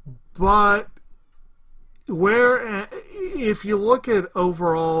 But if you look at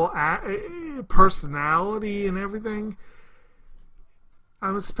overall personality and everything,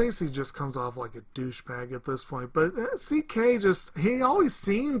 Spacey just comes off like a douchebag at this point. But CK he always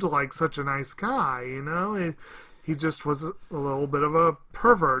seemed like such a nice guy, you know? He just was a little bit of a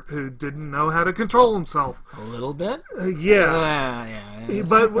pervert who didn't know how to control himself. A little bit? Yeah. Yeah.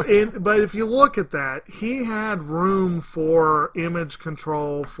 But if you look at that, he had room for image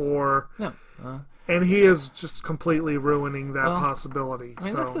control No. and he is just completely ruining that possibility. I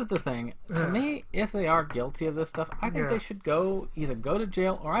mean, this is the thing. To me, if they are guilty of this stuff, I think they should either go to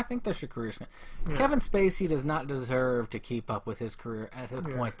jail or I think they should career spin. Kevin Spacey does not deserve to keep up with his career at the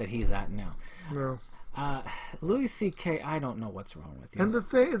point that he's at now. No. Louis C.K., I don't know what's wrong with you. And the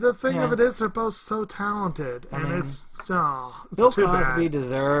thing of it is, they're both so talented, and it's Bill too Cosby bad.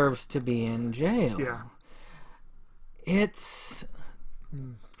 deserves to be in jail. Yeah.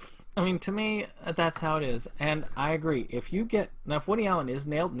 I mean, to me, that's how it is, and I agree. If Woody Allen is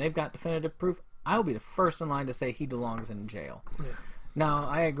nailed and they've got definitive proof, I'll be the first in line to say he belongs in jail. Yeah. Now,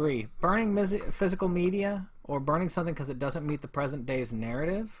 I agree. Burning physical media or burning something because it doesn't meet the present day's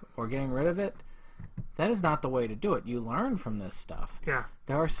narrative or getting rid of it, that is not the way to do it. You learn from this stuff. Yeah.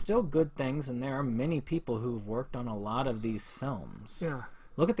 There are still good things, and there are many people who've worked on a lot of these films. Yeah.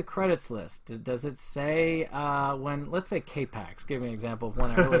 Look at the credits list. Does it say let's say K-Pax, give me an example of one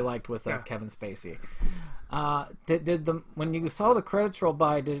I really liked with Kevin Spacey. When you saw the credits roll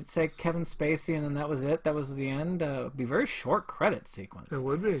by, did it say Kevin Spacey and then that was it? That was the end? It'd be a very short credit sequence. It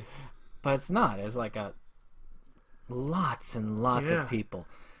would be. But it's not. It's like lots and lots of people.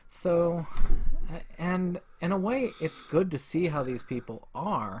 So, and in a way, it's good to see how these people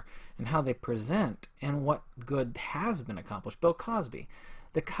are and how they present and what good has been accomplished. Bill Cosby.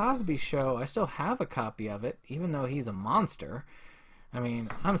 The Cosby Show, I still have a copy of it, even though he's a monster. I mean,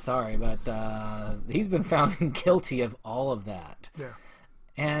 I'm sorry, but he's been found guilty of all of that. Yeah.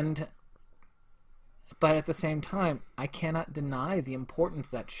 But at the same time, I cannot deny the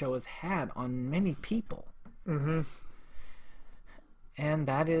importance that show has had on many people. Mm-hmm. And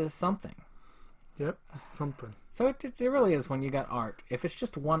that is something. Yep, something. So it really is when you got art. If it's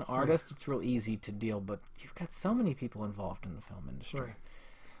just one artist, it's real easy to deal, but you've got so many people involved in the film industry. Right.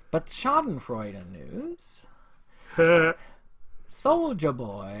 But Schadenfreude news. Soulja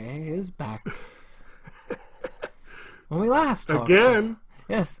Boy is back. When we last talked... Again?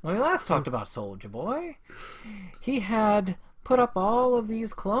 Yes, when we last talked about Soulja Boy, he had put up all of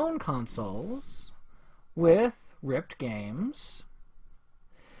these clone consoles with ripped games,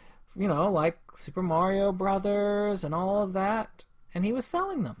 you know, like Super Mario Brothers and all of that, and he was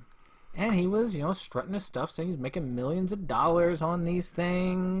selling them. And he was, you know, strutting his stuff, saying he's making millions of dollars on these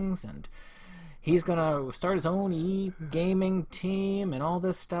things, and he's going to start his own e-gaming team and all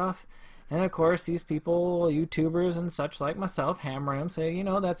this stuff. And, of course, these people, YouTubers and such like myself, hammer him, say, you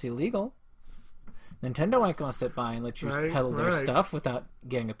know, that's illegal. Nintendo ain't going to sit by and let you peddle their stuff without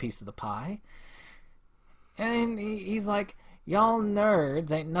getting a piece of the pie. And he's like, y'all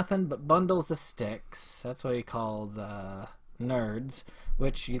nerds ain't nothing but bundles of sticks. That's what he called nerds.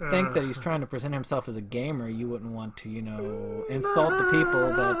 Which you'd think that he's trying to present himself as a gamer, you wouldn't want to, you know, insult the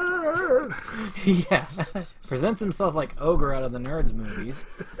people that... presents himself like Ogre out of the Nerds movies.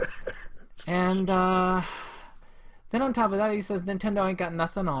 And then on top of that, he says, Nintendo ain't got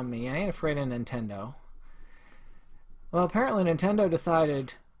nothing on me. I ain't afraid of Nintendo. Well, apparently Nintendo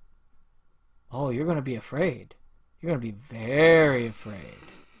decided, oh, you're going to be afraid. You're going to be very afraid.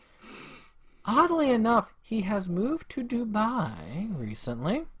 Oddly enough, he has moved to Dubai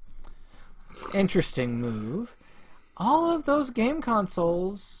recently. Interesting move. All of those game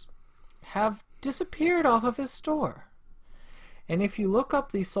consoles have disappeared off of his store. And if you look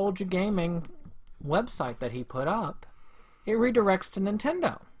up the Soldier Gaming website that he put up, it redirects to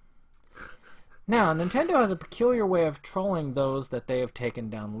Nintendo. Now, Nintendo has a peculiar way of trolling those that they have taken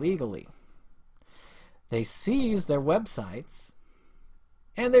down legally. They seize their websites,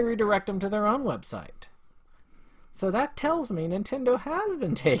 and they redirect them to their own website. So that tells me Nintendo has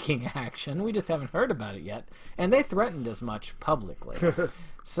been taking action. We just haven't heard about it yet. And they threatened as much publicly.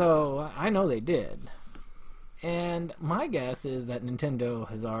 So I know they did. And my guess is that Nintendo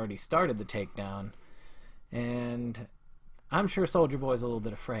has already started the takedown. And I'm sure Soldier Boy's a little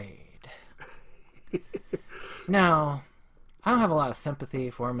bit afraid. Now, I don't have a lot of sympathy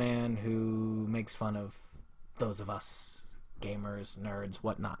for a man who makes fun of those of us, gamers, nerds,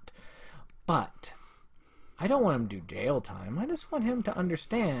 whatnot. But I don't want him to do jail time. I just want him to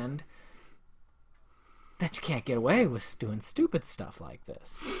understand that you can't get away with doing stupid stuff like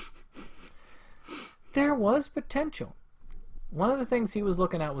this. There was potential. One of the things he was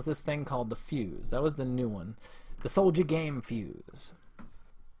looking at was this thing called the Fuse. That was the new one. The Soldier Game Fuse.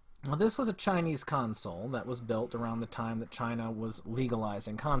 Well, this was a Chinese console that was built around the time that China was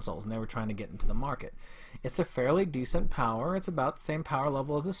legalizing consoles, and they were trying to get into the market. It's a fairly decent power. It's about the same power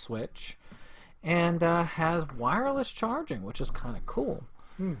level as a Switch, and has wireless charging, which is kind of cool.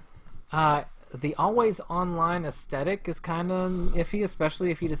 The always online aesthetic is kind of iffy,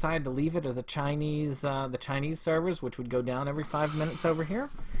 especially if you decide to leave it at the Chinese servers, which would go down every 5 minutes over here.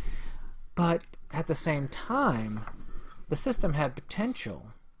 But at the same time, the system had potential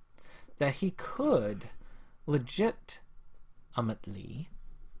that he could legitimately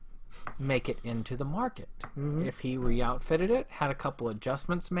make it into the market. If he re-outfitted it, had a couple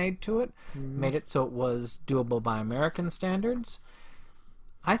adjustments made to it, made it so it was doable by American standards,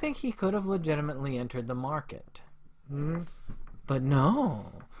 I think he could have legitimately entered the market. But no.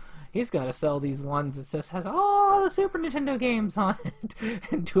 He's got to sell these ones that has all the Super Nintendo games on it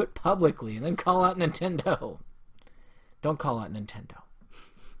and do it publicly and then call out Nintendo. Don't call out Nintendo.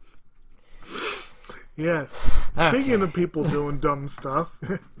 Yes. Speaking of people doing dumb stuff.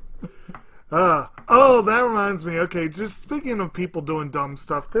 That reminds me. Okay, just speaking of people doing dumb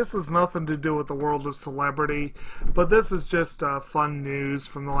stuff, this has nothing to do with the world of celebrity, but this is just fun news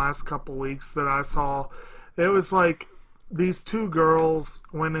from the last couple weeks that I saw. It was like these two girls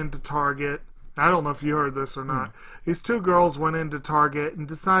went into Target. I don't know if you heard this or not. These two girls went into Target and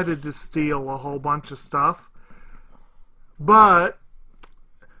decided to steal a whole bunch of stuff. But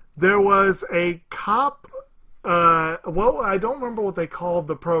there was a cop, I don't remember what they called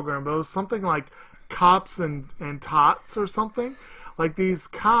the program, but it was something like Cops and Tots or something. Like these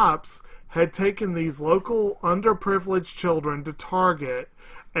cops had taken these local underprivileged children to Target,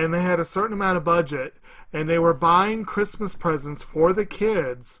 and they had a certain amount of budget, and they were buying Christmas presents for the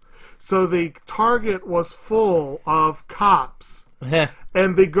kids. So the Target was full of cops.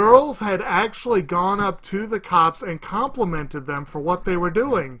 And the girls had actually gone up to the cops and complimented them for what they were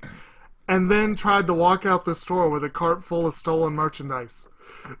doing, and then tried to walk out the store with a cart full of stolen merchandise.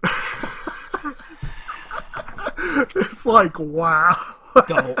 It's like, wow.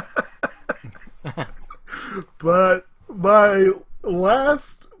 Don't. But my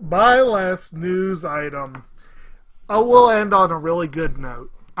last news item, we'll end on a really good note.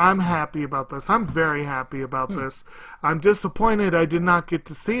 I'm happy about this. I'm very happy about this. I'm disappointed I did not get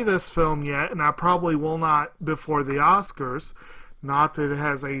to see this film yet, and I probably will not before the Oscars. Not that it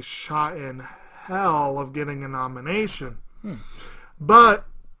has a shot in hell of getting a nomination. But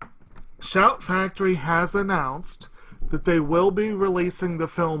Shout Factory has announced that they will be releasing the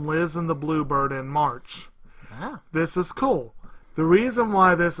film Liz and the Bluebird in March. This is cool. The reason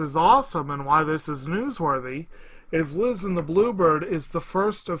why this is awesome and why this is newsworthy is Liz and the Bluebird is the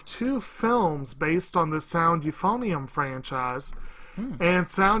first of 2 films based on the Sound Euphonium franchise. And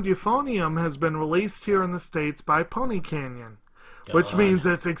Sound Euphonium has been released here in the States by Pony Canyon, which means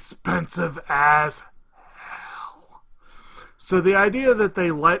it's expensive as hell. So the idea that they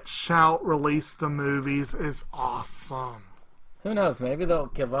let Shout release the movies is awesome. Who knows? Maybe they'll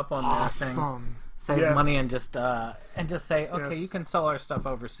give up on that thing. Save money and just say, okay, you can sell our stuff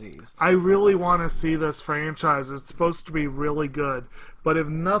overseas. I really want to see this franchise. It's supposed to be really good. But if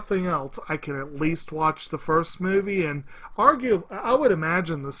nothing else, I can at least watch the first movie and argue. I would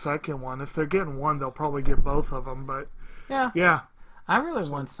imagine the second one. If they're getting one, they'll probably get both of them. But yeah. I really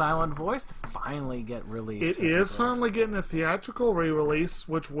want Silent Voice to finally get released. It is finally getting a theatrical re-release,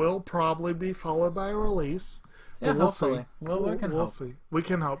 which will probably be followed by a release. Yeah, but we'll hopefully. see. Well, we can hope. See. We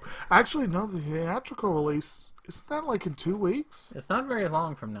can hope. Actually, no, the theatrical release, isn't that like in 2 weeks? It's not very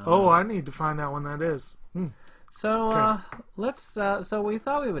long from now. Oh, I need to find out when that is. So let's. So we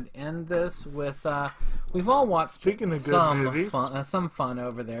thought we would end this with. We've all watched. Speaking of good some movies, some fun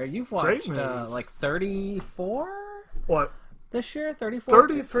over there. You've watched like 34. What? This year, 34.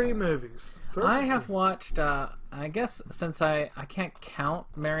 33 movies. 33. I have watched. I guess since I can't count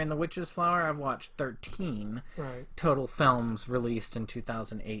Mary and the Witch's Flower, I've watched 13 total films released in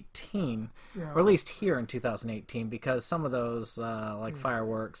 2018. Yeah. Released here in 2018 because some of those like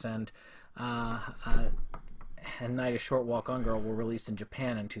Fireworks and Night a Short Walk on Girl were released in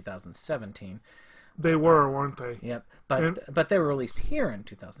Japan in 2017. They were, weren't they? Yep, but they were released here in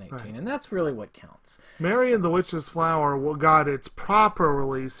 2018, and that's really what counts. Mary and the Witch's Flower got its proper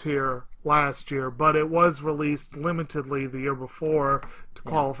release here last year, but it was released limitedly the year before to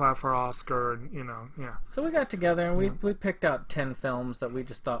qualify for Oscar, and So we got together and we picked out 10 films that we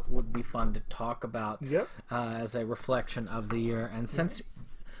just thought would be fun to talk about as a reflection of the year. And since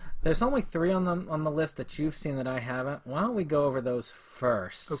there's only 3 on the list that you've seen that I haven't, why don't we go over those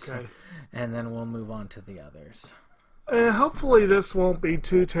first? Okay. And then we'll move on to the others. Hopefully this won't be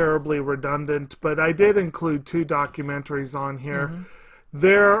too terribly redundant, but I did include 2 documentaries on here.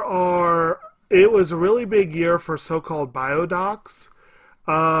 It was a really big year for so-called biodocs.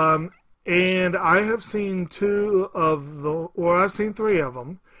 And I have seen 3 of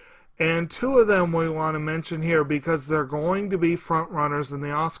them. And 2 of them we want to mention here because they're going to be front runners in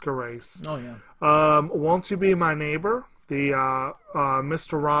the Oscar race. Oh, yeah. Won't You Be My Neighbor? The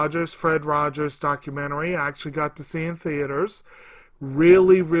Mr. Rogers, Fred Rogers documentary. I actually got to see in theaters.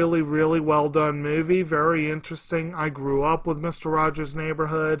 Really, really, really well done movie. Very interesting. I grew up with Mr. Rogers'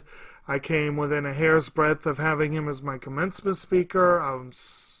 Neighborhood. I came within a hair's breadth of having him as my commencement speaker. I'm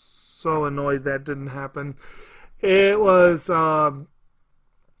so annoyed that didn't happen. It was a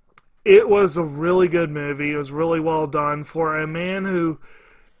really good movie. It was really well done for a man who,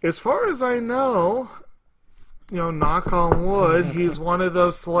 as far as I know, knock on wood, he's one of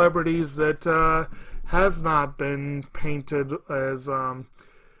those celebrities that has not been painted as,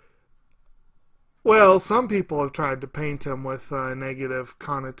 well, some people have tried to paint him with negative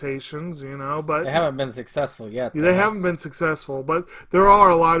connotations, but... They haven't been successful yet. They haven't been successful, but there are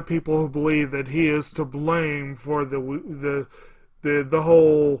a lot of people who believe that he is to blame for the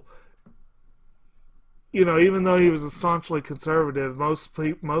whole... even though he was a staunchly conservative,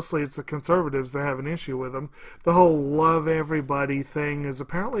 mostly it's the conservatives that have an issue with him. The whole love everybody thing is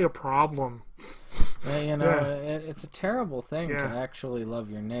apparently a problem. It's a terrible thing to actually love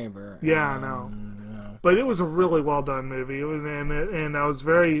your neighbor. Yeah, I know. But it was a really well done movie, and I was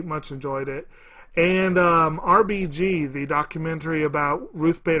very much enjoyed it. And RBG, the documentary about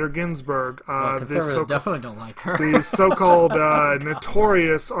Ruth Bader Ginsburg. Conservatives definitely don't like her. The so-called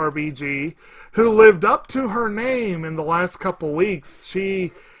notorious RBG, who lived up to her name in the last couple weeks.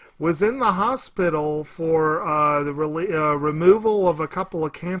 She was in the hospital for the removal of a couple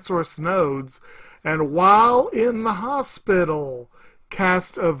of cancerous nodes, and while in the hospital,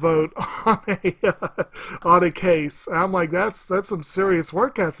 cast a vote on a case. I'm like, that's some serious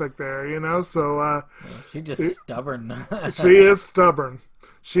work ethic there, So she's just stubborn. She is stubborn.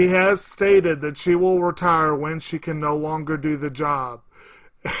 She has stated that she will retire when she can no longer do the job,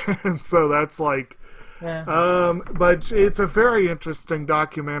 and so that's like. Yeah. But it's a very interesting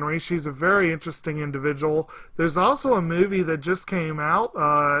documentary. She's a very interesting individual. There's also a movie that just came out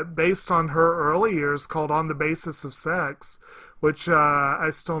based on her early years called On the Basis of Sex, which I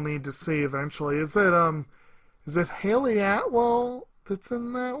still need to see eventually. Is it Haley Atwell that's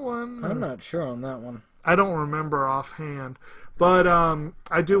in that one? I'm not sure on that one. I don't remember offhand. But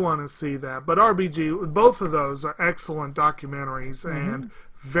I do want to see that. But RBG, both of those are excellent documentaries and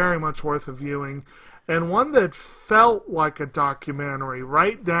very much worth a viewing. And one that felt like a documentary,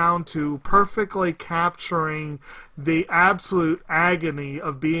 right down to perfectly capturing the absolute agony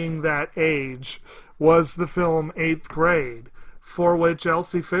of being that age, was the film 8th Grade, for which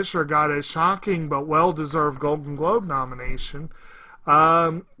Elsie Fisher got a shocking but well-deserved Golden Globe nomination.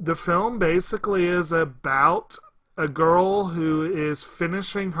 The film basically is about a girl who is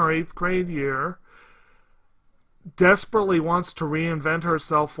finishing her 8th grade year, desperately wants to reinvent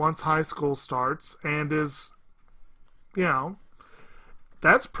herself once high school starts, and is,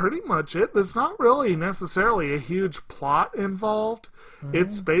 that's pretty much it. There's not really necessarily a huge plot involved.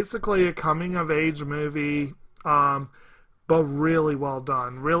 It's basically a coming-of-age movie, but really well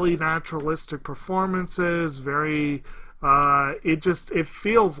done. Really naturalistic performances, very It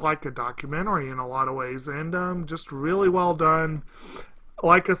feels like a documentary in a lot of ways, and just really well done.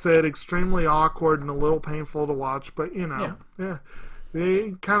 Like I said, extremely awkward and a little painful to watch, but yeah.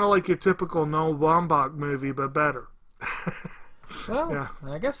 Kind of like your typical Noah Baumbach movie, but better. Well, Yeah.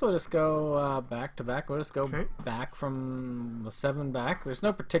 I guess we'll just go back to back. We'll just go back from the 7 back. There's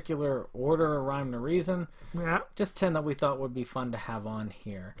no particular order or rhyme or reason. Yeah. Just 10 that we thought would be fun to have on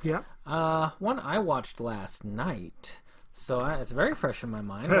here. Yeah. One I watched last night, so it's very fresh in my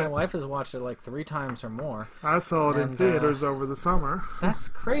mind. My wife has watched it like 3 times or more. I saw it in And, theaters over the summer. That's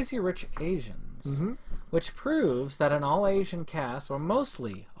Crazy Rich Asians, which proves that an all-Asian cast, or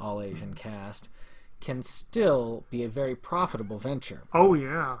mostly all-Asian cast, can still be a very profitable venture. Oh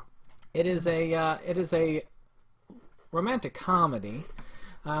yeah. It is a romantic comedy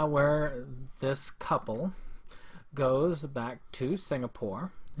where this couple goes back to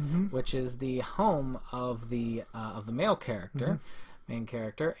Singapore, which is the home of the male character, main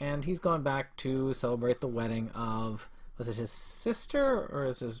character, and he's going back to celebrate the wedding of, was it his sister or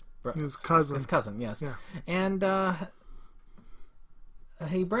is his cousin? His cousin, yes. Yeah. And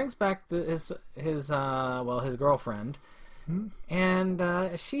he brings back his girlfriend,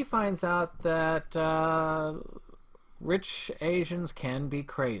 and she finds out that rich Asians can be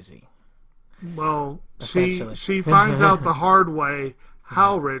crazy. Well, Essentially. she finds out the hard way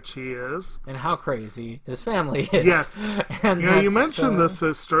how rich he is. And how crazy his family is. Yes. And You that's, mentioned the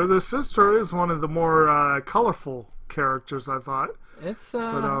sister. The sister is one of the more colorful characters, I thought. It's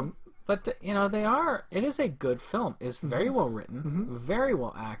But, but it is a good film. It's very well written, very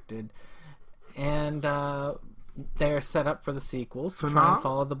well acted, and they're set up for the sequels to try and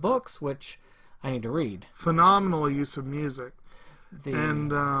follow the books, which I need to read. phenomenal use of music.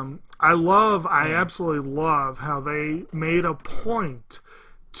 And I absolutely love how they made a point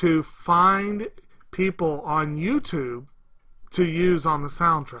to find people on YouTube to use on the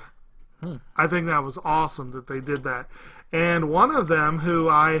soundtrack. I think that was awesome that they did that. And one of them, who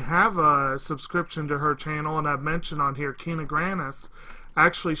I have a subscription to her channel, and I've mentioned on here, Kina Grannis,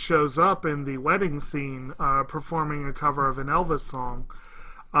 actually shows up in the wedding scene performing a cover of an Elvis song.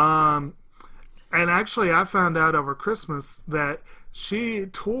 And actually, I found out over Christmas that she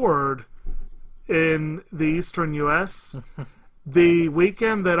toured in the eastern U.S. The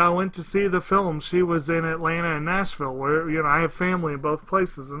weekend that I went to see the film, she was in Atlanta and Nashville, where I have family in both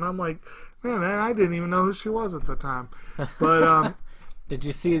places, and I'm like, man, I didn't even know who she was at the time. But did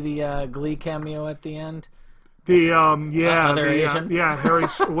you see the Glee cameo at the end? Other Asian? Harry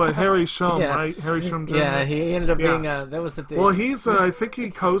Shum, Yeah. right? Harry Shum Jr. Yeah, he ended up being that was the Well, he's I think he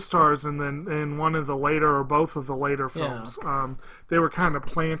co-stars in one of the later or both of the later films. They were kind of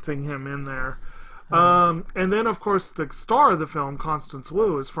planting him in there. And then, of course, the star of the film, Constance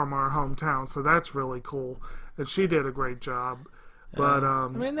Wu, is from our hometown, so that's really cool. And she did a great job. But I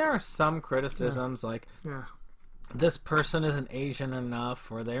mean, there are some criticisms like this person isn't Asian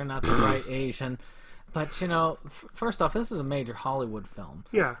enough, or they're not the right Asian. But first off, this is a major Hollywood film.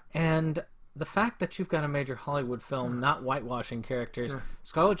 Yeah. And the fact that you've got a major Hollywood film not whitewashing characters,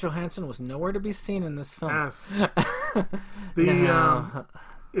 Scarlett Johansson was nowhere to be seen in this film. Yes.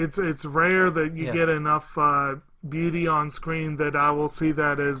 It's rare that you get enough beauty on screen that I will see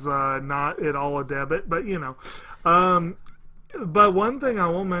that as not at all a debit. But but one thing I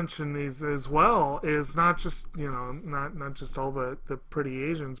will mention is as well is not just not just all the pretty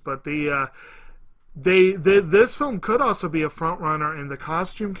Asians, but this film could also be a front runner in the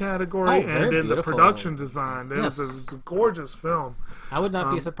costume category and in the production design. It was a gorgeous film. I would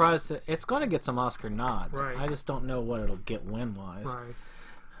not be surprised. It's going to get some Oscar nods. Right. I just don't know what it'll get win-wise.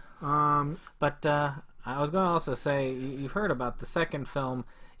 Right. But I was going to also say, you've heard about the second film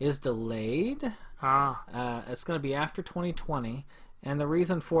is delayed. It's going to be after 2020, and the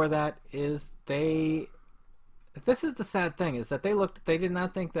reason for that is this is the sad thing, is that they did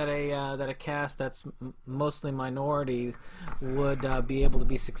not think that a cast that's mostly minority would be able to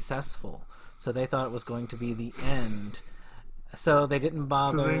be successful. So they thought it was going to be the end. So they didn't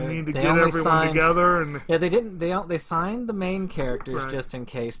bother. So they need to get everyone together, and they didn't. They signed the main characters just in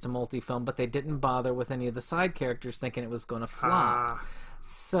case to multi-film, but they didn't bother with any of the side characters, thinking it was going to flop.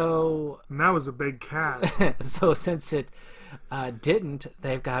 And that was a big cast. So since it didn't,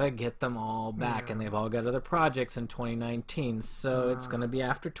 they've got to get them all back, and they've all got other projects in 2019. So it's going to be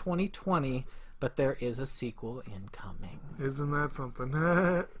after 2020, but there is a sequel incoming. Isn't that something?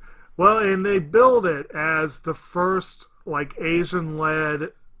 Well, and they billed it as the first Asian-led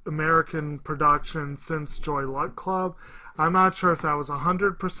American production since Joy Luck Club. I'm not sure if that was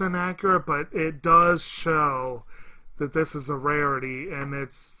 100% accurate, but it does show that this is a rarity, and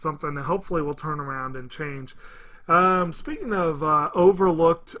it's something that hopefully will turn around and change. Speaking of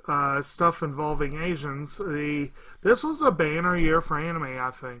overlooked stuff involving Asians, this was a banner year for anime,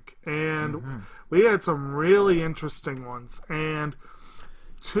 I think. And we had some really interesting ones. And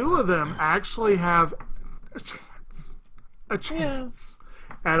two of them actually have a chance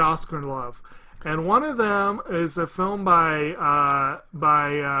at Oscar love. And one of them is a film by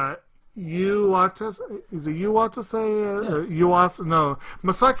Masaki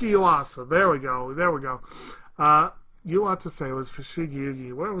Yuasa. There we go. Yuasa was for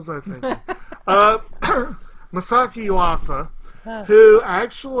Shigeyugi. What was I thinking? Masaki Yuasa, who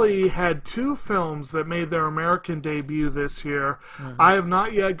actually had two films that made their American debut this year. I have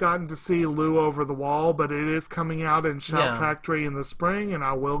not yet gotten to see Lou Over the Wall, but it is coming out in Shout Factory in the spring, and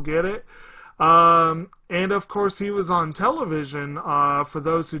I will get it. And of course he was on television for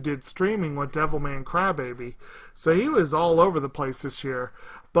those who did streaming with Devilman Crybaby. So he was all over the place this year.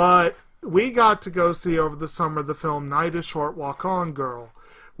 But we got to go see over the summer the film Night is Short, Walk On Girl,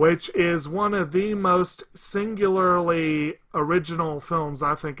 which is one of the most singularly original films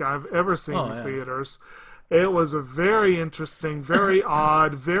I think I've ever seen in theaters. It was a very interesting, very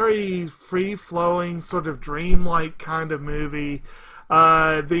odd, very free-flowing, sort of dreamlike kind of movie.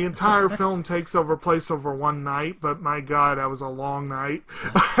 The entire film takes place over one night, but my God, that was a long night.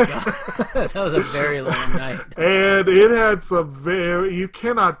 That was a very long night. And it had some you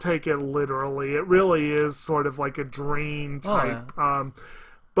cannot take it literally. It really is sort of like a dream type.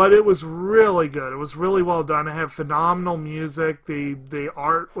 But it was really good. It was really well done. It had phenomenal music. The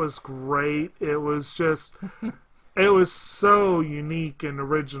art was great. It was just, it was so unique and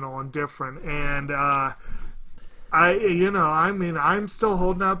original and different. And, I'm still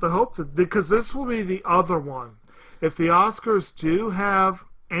holding out the hope that, because this will be the other one. If the Oscars do have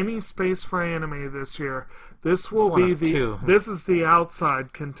any space for anime this year, this will be this is the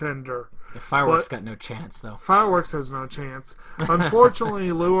outside contender. Fireworks got no chance, though. Fireworks has no chance.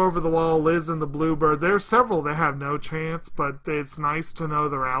 Unfortunately, Lou Over the Wall, Liz and the Bluebird, there's several that have no chance, but it's nice to know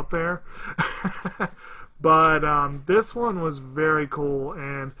they're out there. But this one was very cool,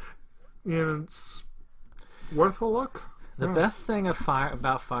 and it's worth a look. The best thing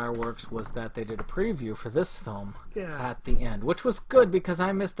about Fireworks was that they did a preview for this film at the end, which was good because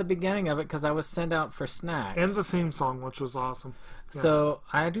I missed the beginning of it because I was sent out for snacks. And the theme song, which was awesome. Yeah. So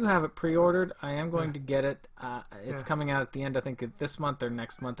I do have it pre-ordered. I am going to get it. It's coming out at the end, I think, this month or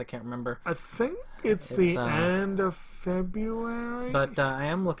next month. I can't remember. I think it's the end of February. But I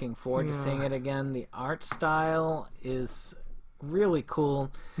am looking forward to seeing it again. The art style is really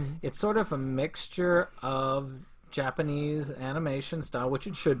cool. It's sort of a mixture of Japanese animation style, which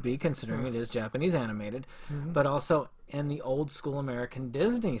it should be considering it is Japanese animated, but also in the old school American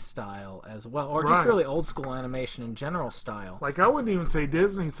Disney style as well, or just really old school animation in general style. Like, I wouldn't even say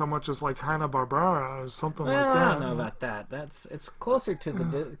Disney so much as like Hanna-Barbera or something like that. I don't know about that. It's closer to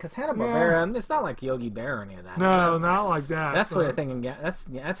the because Hanna-Barbera, it's not like Yogi Bear or any of that. No, not like that. That's what I'm thinking. That's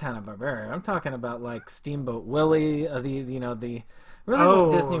Hanna-Barbera. I'm talking about like Steamboat Willie, the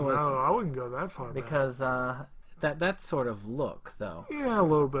what Disney was. No, I wouldn't go that far because that sort of look, though. Yeah, a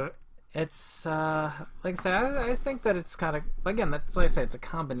little bit. It's like I said, I think that it's kind of, again, that's like I say, it's a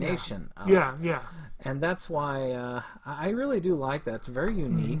combination. Yeah. And that's why I really do like that. It's very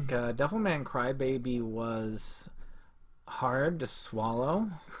unique. Devilman Crybaby was hard to swallow.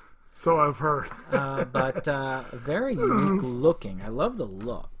 So I've heard. But very unique looking. I love the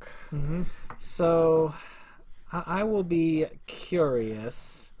look. So I will be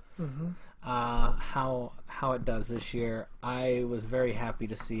curious how it does this year. I was very happy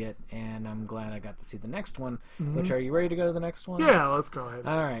to see it, and I'm glad I got to see the next one. Which, are you ready to go to the next one? Yeah, let's go ahead.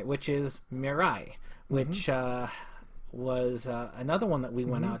 All right, which is Mirai, which was another one that we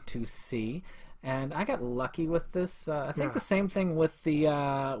went out to see, and I got lucky with this. I think the same thing with the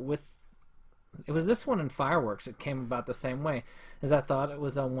it was this one in Fireworks. It came about the same way, as I thought it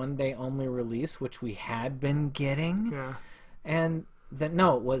was a one-day only release, which we had been getting, and then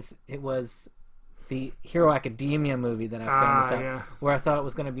it was the Hero Academia movie that I found this out, where I thought it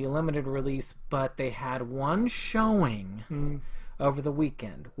was going to be a limited release, but they had one showing over the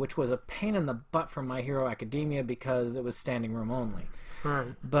weekend, which was a pain in the butt for My Hero Academia because it was standing room only. Right.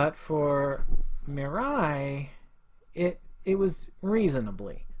 But for Mirai, it was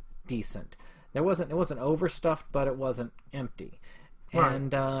reasonably decent. It wasn't overstuffed, but it wasn't empty.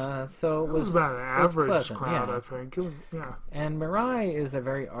 And so it was about an average crowd, yeah. I think. And Mirai is a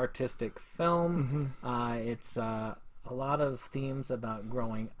very artistic film. It's a lot of themes about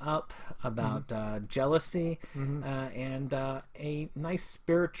growing up, about jealousy, and a nice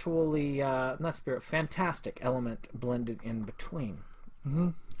fantastic element blended in between.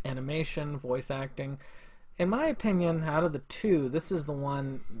 Animation, voice acting. in my opinion, out of the two, this is the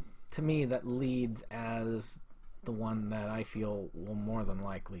one, to me, that leads as the one that I feel will more than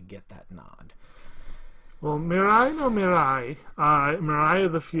likely get that nod. Well, Mirai no Mirai, Mirai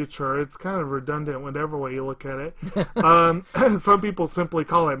of the Future, it's kind of redundant whatever way you look at it. Some people simply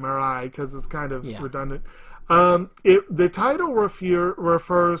call it Mirai because it's kind of redundant. The title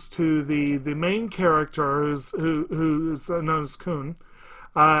refers to the main character who's known as Kun,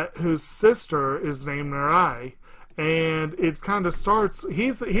 whose sister is named Mirai, and it kind of starts.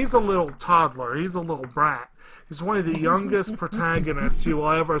 He's a little toddler. He's a little brat. He's one of the youngest protagonists you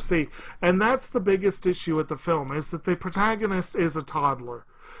will ever see, and that's the biggest issue with the film is that the protagonist is a toddler.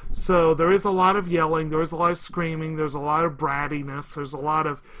 So there is a lot of yelling, there is a lot of screaming, there's a lot of brattiness, there's a lot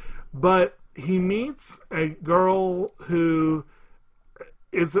of, but he meets a girl who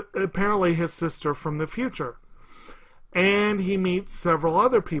is apparently his sister from the future. And he meets several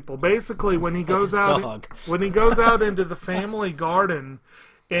other people. Basically, when he goes out into the family garden,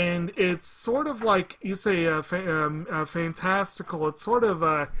 and it's sort of like you say, fantastical. It's sort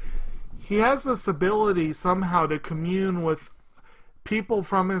of he has this ability somehow to commune with people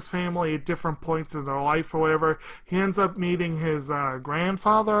from his family at different points in their life or whatever. He ends up meeting his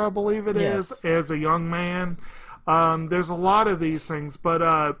grandfather, I believe it is, as a young man. There's a lot of these things,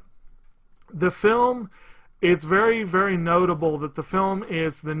 but the film, it's very, very notable that the film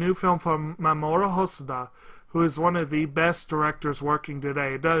is the new film from Mamoru Hosoda, who is one of the best directors working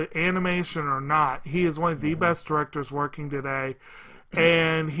today. Animation or not, he is one of the best directors working today.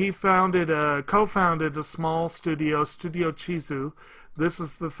 And he co-founded a small studio, Studio Chizu. This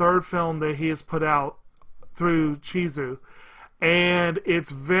is the third film that he has put out through Chizu. And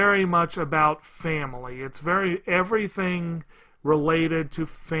it's very much about family. It's everything related to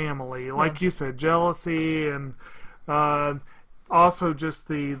family. Like you said, jealousy and also just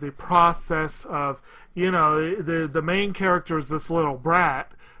the process of, the main character is this little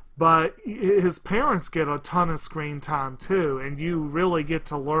brat, but his parents get a ton of screen time too, and you really get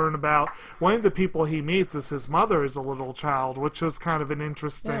to learn about, one of the people he meets is his mother is a little child, which was kind of an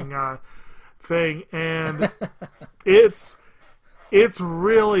interesting thing, and it's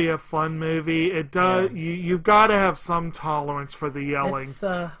really a fun movie. It does. You've got to have some tolerance for the yelling,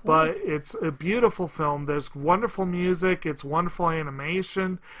 but it's a beautiful film. There's wonderful music. It's wonderful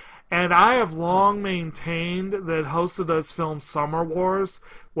animation, and I have long maintained that Hosoda's film Summer Wars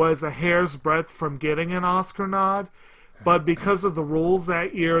was a hair's breadth from getting an Oscar nod, but because of the rules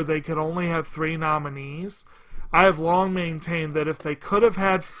that year, they could only have 3 nominees. I have long maintained that if they could have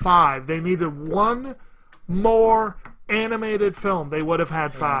had 5, they needed one more animated film, they would have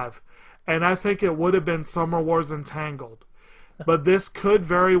had 5. And I think it would have been Summer Wars Entangled. But this could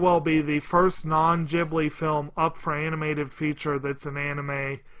very well be the first non-Ghibli film up for animated feature that's an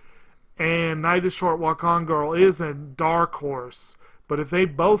anime. And Night is Short, Walk On Girl is a dark horse. But if they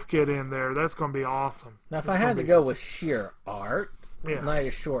both get in there, that's going to be awesome. Now, if I had to go with sheer art, Night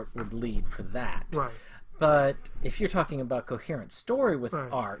is Short would lead for that. Right. But if you're talking about coherent story with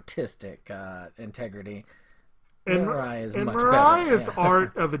artistic integrity, Mirai is much better. Mirai is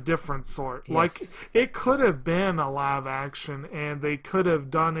art of a different sort. Yes. Like, it could have been a live action, and they could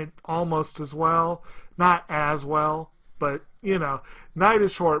have done it almost as well. Not as well, but, Night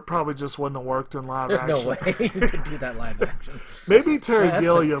is Short probably just wouldn't have worked in live action. There's no way you could do that live action. Maybe Terry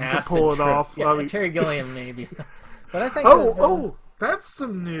Gilliam could pull it off. Yeah, Terry Gilliam maybe. But I think that's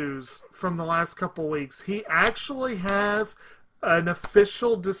some news from the last couple weeks. He actually has an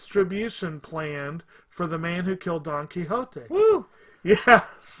official distribution planned for The Man Who Killed Don Quixote. Woo!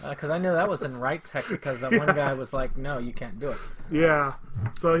 Yes. Because I knew that was in rights heck because that one guy was like, "No, you can't do it." Yeah.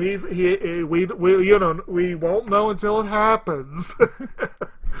 So we won't know until it happens.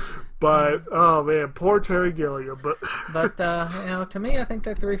 But oh man, poor Terry Gilliam. But to me, I think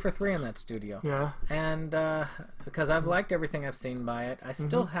they're 3 for 3 in that studio. Yeah. And because I've liked everything I've seen by it, I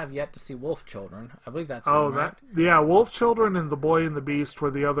still have yet to see Wolf Children. I believe that's right. Wolf Children and The Boy and the Beast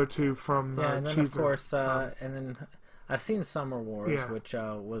were the other two from and then of course, and then I've seen Summer Wars, which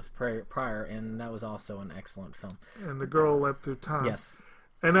was prior, and that was also an excellent film. And The Girl Leapt Through Time. Yes.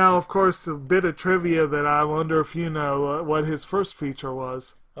 And now, of course, a bit of trivia that I wonder if you know what his first feature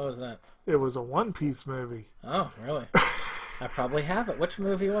was. What was that? It was a One Piece movie. Oh, really? I probably have it. Which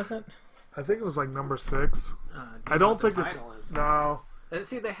movie was it? I think it was like number 6. I don't think it's... No.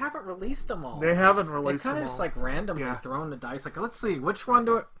 See, they haven't released them all. They haven't released them all. They kind of just like randomly thrown the dice. Like, let's see, which one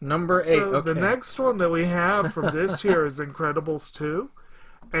do it? Number 8. So okay. The next one that we have from this year is Incredibles 2.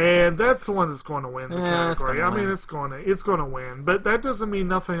 And that's the one that's going to win the category. I mean, it's going to win. But that doesn't mean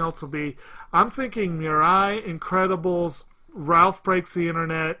nothing else will be. I'm thinking Mirai, Incredibles, Ralph Breaks the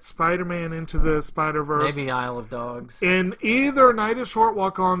Internet, Spider-Man Into the Spider-Verse. Maybe Isle of Dogs. In either Night is Short,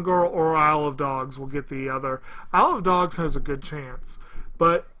 Walk On Girl or Isle of Dogs will get the other. Isle of Dogs has a good chance.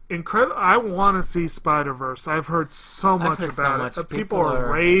 But I want to see Spider-Verse. I've heard so much about it. People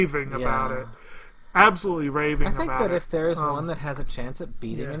are raving about it. Absolutely raving about it. I think that if there's one that has a chance at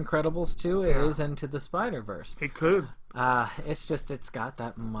beating Incredibles 2, it is Into the Spider-Verse. It could. It's just, it's got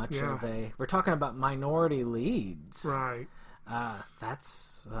that much of a... We're talking about minority leads. Right. I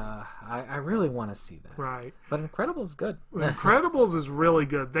really want to see that. Right. But Incredibles is good. Incredibles is really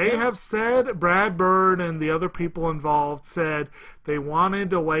good. They have said, Brad Bird and the other people involved said they wanted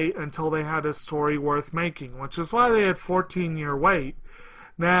to wait until they had a story worth making, which is why they had 14-year wait.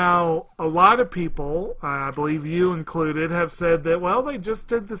 Now, a lot of people, I believe you included, have said that, well, they just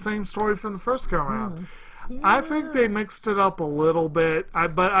did the same story from the first go-around. I think they mixed it up a little bit,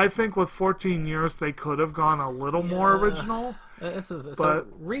 but I think with 14 years they could have gone a little more original. It's a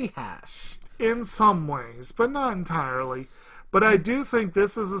rehash. In some ways, but not entirely. But I do think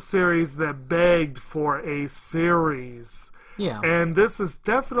this is a series that begged for a series. Yeah. And this is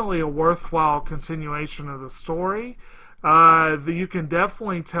definitely a worthwhile continuation of the story. You can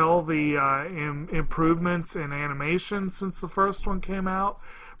definitely tell the improvements in animation since the first one came out,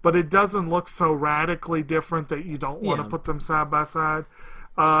 but it doesn't look so radically different that you don't want to put them side by side.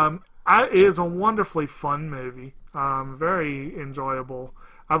 It is a wonderfully fun movie, very enjoyable.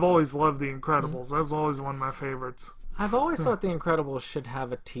 I've always loved The Incredibles. That was always one of my favorites. I've always thought The Incredibles should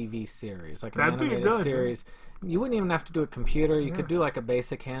have a TV series, like an That'd be animated good. series. You wouldn't even have to do a computer. You could do like a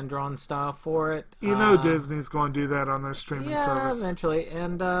basic hand-drawn style for it. You know Disney's going to do that on their streaming service. Yeah, eventually.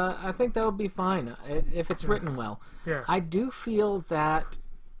 And I think that would be fine if it's written well. Yeah. I do feel that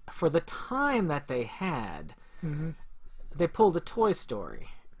for the time that they had, they pulled a Toy Story.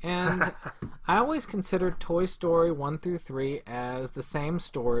 And I always considered Toy Story 1 through 3 as the same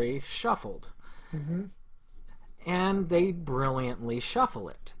story shuffled. And they brilliantly shuffle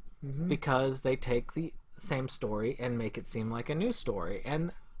it. Because they take the same story and make it seem like a new story.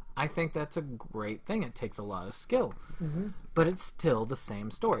 And I think that's a great thing. It takes a lot of skill. But it's still the same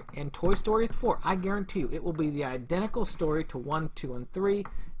story. And Toy Story 4, I guarantee you, it will be the identical story to 1, 2, and 3,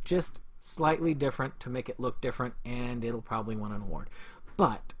 just slightly different to make it look different, and it'll probably win an award.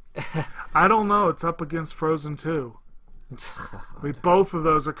 But I don't know. It's up against Frozen 2. Both of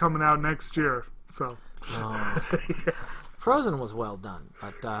those are coming out next year. So Frozen was well done,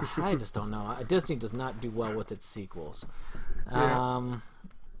 but I just don't know. Disney does not do well with its sequels.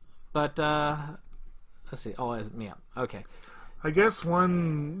 But let's see. Oh, yeah. Okay. I guess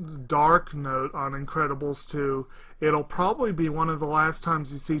one dark note on Incredibles 2, it'll probably be one of the last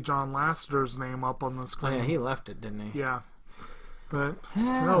times you see John Lasseter's name up on the screen. Oh, yeah, he left it, didn't he? Yeah. But,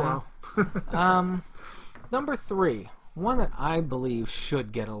 oh well. Number 3. One that I believe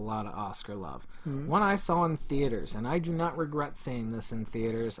should get a lot of Oscar love. One I saw in theaters, and I do not regret seeing this in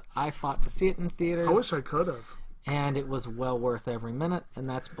theaters. I fought to see it in theaters. I wish I could have. And it was well worth every minute, and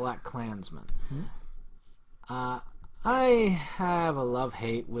that's Black Klansman. I have a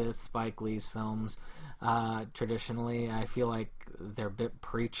love-hate with Spike Lee's films. Traditionally, I feel like they're a bit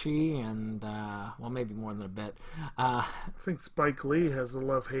preachy, and, well, maybe more than a bit. I think Spike Lee has a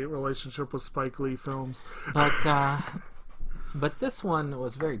love-hate relationship with Spike Lee films. But this one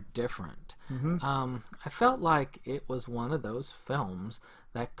was very different. I felt like it was one of those films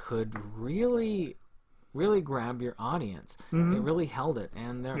that could really grab your audience. It really held it,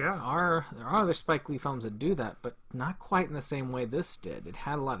 and there are other Spike Lee films that do that, but not quite in the same way this did. It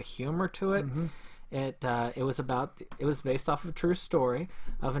had a lot of humor to it. It was based off of a true story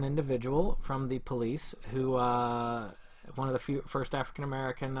of an individual from the police who one of the first African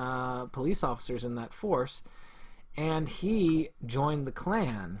American police officers in that force, and he joined the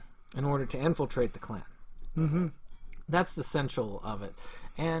Klan in order to infiltrate the Klan. That's the essential of it,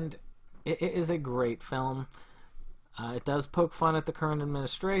 and it is a great film. It does poke fun at the current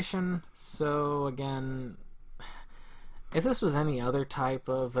administration, so again, if this was any other type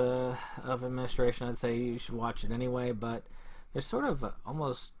of administration, I'd say you should watch it anyway, but there's sort of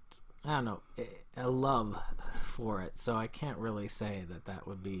almost, I don't know, a love for it, so I can't really say that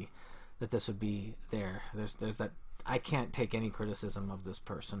this would be there. There's that, I can't take any criticism of this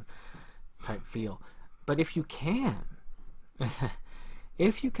person type feel. But if you can,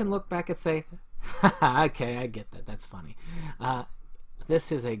 if you can look back and say, okay, I get that, that's funny.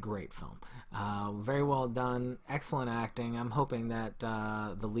 This is a great film. Very well done, excellent acting. I'm hoping that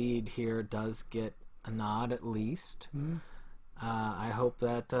the lead here does get a nod at least. I hope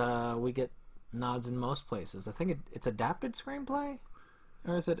that we get nods in most places. I think it's adapted screenplay,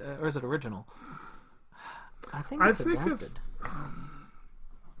 or is it original? I think it's adapted.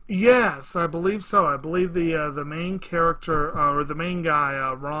 Yes, I believe so. I believe the main character or the main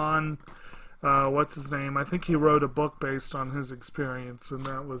guy, Ron, what's his name? I think he wrote a book based on his experience, and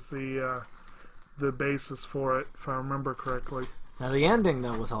that was the basis for it, if I remember correctly. Now the ending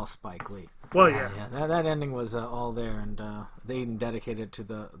though was all Spike Lee. Well, yeah, that ending was all there, and they even dedicated it to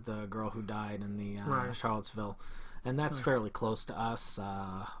the girl who died in the Charlottesville, and that's fairly close to us.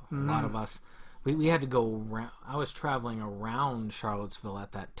 A lot of us. We had to go around. I was traveling around Charlottesville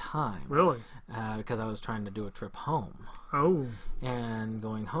at that time. Really? Because I was trying to do a trip home. Oh. And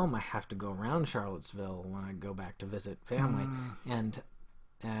going home, I have to go around Charlottesville when I go back to visit family. And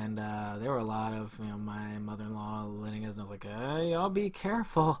there were a lot of, my mother-in-law letting us know, like, y'all be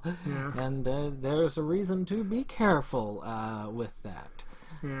careful. Yeah. And there's a reason to be careful with that.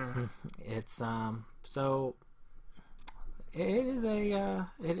 Yeah. It's, so... It is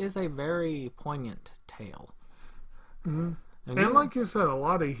a very poignant tale. Mm-hmm. And like you said, a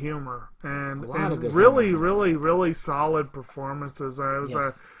lot of humor and good really, humor. really solid performances.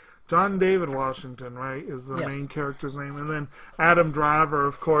 John David Washington, right, is the main character's name, and then Adam Driver,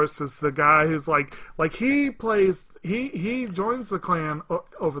 of course, is the guy who's like he joins the Klan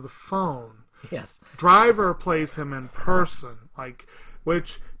over the phone. Yes. Driver plays him in person,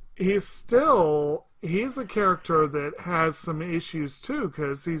 which he's a character that has some issues too,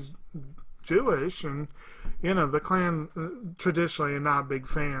 because he's Jewish, and the Klan traditionally are not big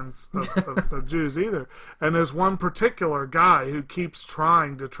fans of Jews either. And there's one particular guy who keeps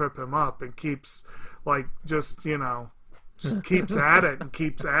trying to trip him up and keeps just keeps at it and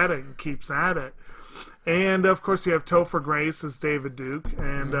keeps at it and keeps at it. And of course you have Topher Grace as David Duke,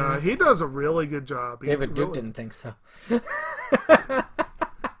 and he does a really good job. David Duke didn't think so.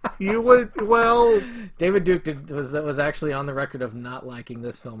 You would, well... David Duke was actually on the record of not liking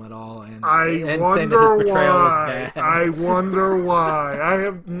this film at all, and wonder saying that his portrayal was bad. I wonder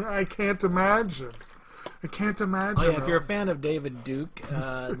why. I can't imagine. I can't imagine. Oh yeah, if you're a fan of David Duke,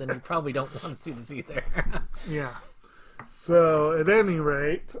 then you probably don't want to see this either. Yeah. So at any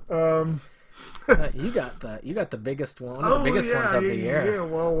rate, you got the biggest one, one of the biggest ones of the year. Yeah,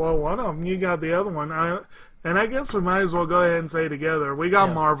 well, one of them. You got the other one. And I guess we might as well go ahead and say together, we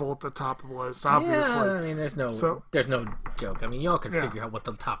got Marvel at the top of the list, obviously. Yeah, I mean, there's no joke. I mean, y'all can figure out what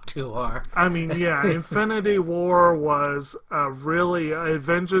the top two are. I mean, yeah, Infinity War was really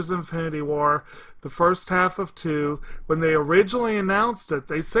Avengers Infinity War, the first half of 2. When they originally announced it,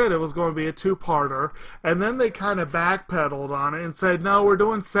 they said it was going to be a 2-parter, and then they kind of backpedaled on it and said, no, we're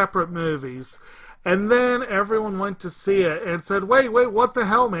doing separate movies. And then everyone went to see it and said, wait, what the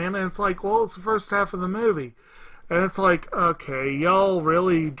hell, man? And it's like, well, it's the first half of the movie. And it's like, okay, y'all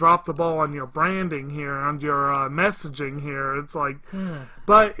really dropped the ball on your branding here, on your messaging here. It's like,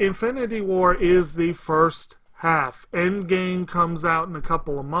 but Infinity War is the first half. Endgame comes out in a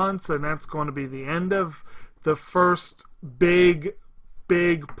couple of months, and that's going to be the end of the first big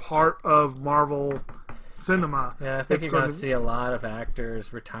part of Marvel cinema. Yeah, I think you're going to see a lot of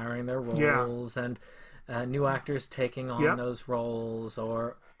actors retiring their roles and new actors taking on those roles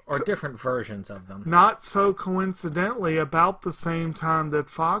or different versions of them. Not so coincidentally, about the same time that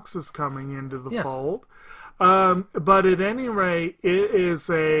Fox is coming into the fold. But at any rate, it is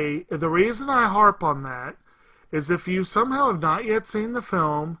the reason I harp on that is if you somehow have not yet seen the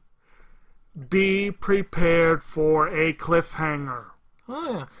film, be prepared for a cliffhanger.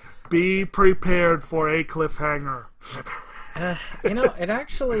 Oh, yeah. Be prepared for a cliffhanger. It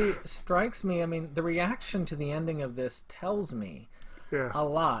actually strikes me. I mean, the reaction to the ending of this tells me a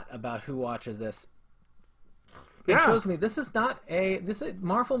lot about who watches this. It shows me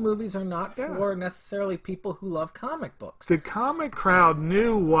Marvel movies are not for necessarily people who love comic books. The comic crowd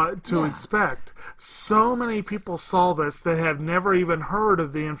knew what to expect. So many people saw this that have never even heard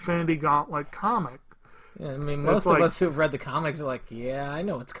of the Infinity Gauntlet comic. Yeah, I mean, most of us who've read the comics are like, yeah, I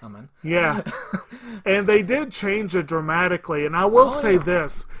know it's coming. Yeah. And they did change it dramatically. And I will say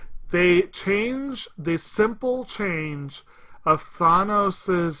this. They changed the simple change of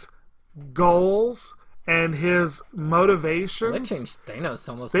Thanos' goals and his motivations. Well, they changed Thanos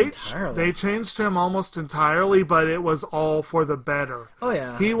almost entirely. They changed him almost entirely, but it was all for the better. Oh,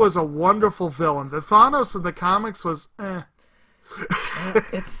 yeah. He was a wonderful villain. The Thanos in the comics was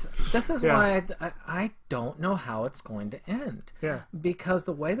This is why I don't know how it's going to end. Yeah. Because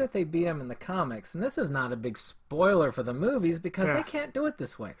the way that they beat him in the comics, and this is not a big spoiler for the movies because they can't do it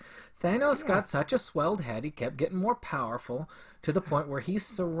this way. Thanos got such a swelled head, he kept getting more powerful to the point where he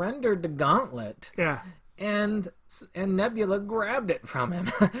surrendered to Gauntlet. Yeah. and Nebula grabbed it from him.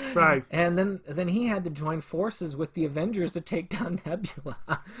 Right. And then he had to join forces with the Avengers to take down Nebula.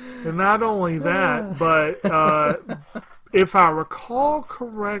 And not only that, but if I recall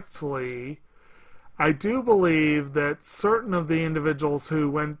correctly, I do believe that certain of the individuals who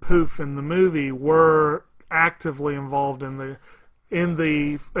went poof in the movie were actively involved in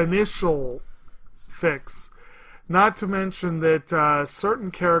the initial fix. Not to mention that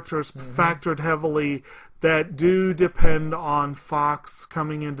certain characters factored heavily that do depend on Fox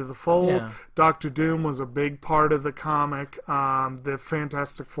coming into the fold. Yeah. Doctor Doom was a big part of the comic. The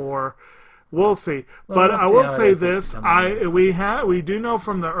Fantastic Four. We'll see. Well, but we'll I see will how it say is this: summer. we do know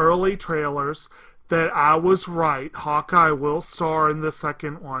from the early trailers that I was right. Hawkeye will star in the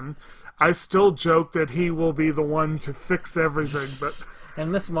second one. I still joke that he will be the one to fix everything, but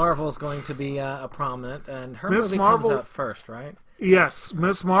And Miss Marvel is going to be a prominent, and her Miss movie Marvel- comes out first, right? yes,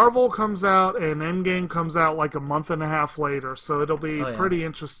 Miss Marvel comes out and Endgame comes out like a month and a half later, so it'll be pretty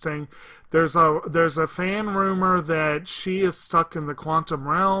interesting. There's a fan rumor that she is stuck in the quantum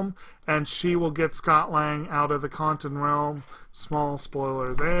realm and she will get Scott Lang out of the quantum realm. Small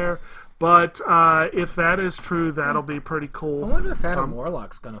spoiler there. But if that is true, that'll be pretty cool. I wonder if Adam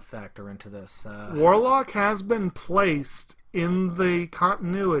Warlock's going to factor into this. Warlock has been placed in the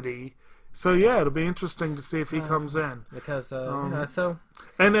continuity, so yeah, it'll be interesting to see if he comes in. Because,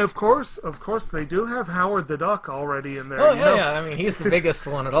 And of course, they do have Howard the Duck already in there. Oh, you know? yeah. I mean, he's the biggest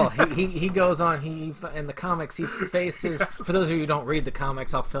one at all. He goes on, in the comics, he faces, for those of you who don't read the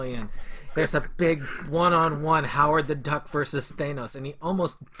comics, I'll fill you in. There's a big one-on-one Howard the Duck versus Thanos, and he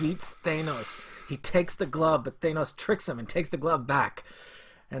almost beats Thanos. He takes the glove, but Thanos tricks him and takes the glove back.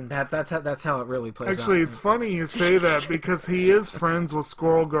 And that's how it really plays out. Actually, it's funny you say that because he is friends with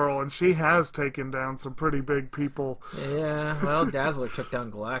Squirrel Girl, and she has taken down some pretty big people. Yeah, well, Dazzler took down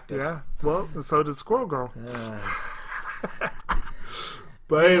Galactus. Yeah, well, so did Squirrel Girl. Yeah.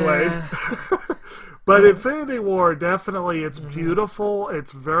 But anyway, but Infinity War, definitely, it's beautiful.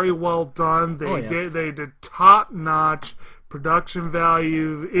 It's very well done. They did top-notch production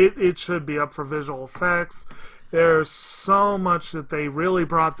value. It should be up for visual effects. There's so much that they really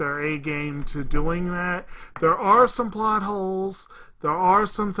brought their A game to doing that. There are some plot holes. There are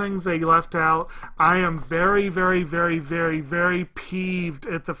some things they left out. I am very, very, very, very, very peeved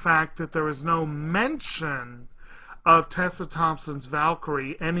at the fact that there is no mention of Tessa Thompson's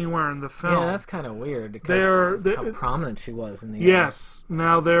Valkyrie anywhere in the film. Yeah, that's kind of weird because how prominent she was in the Yes.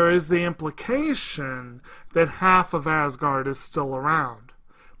 Now, there is the implication that half of Asgard is still around.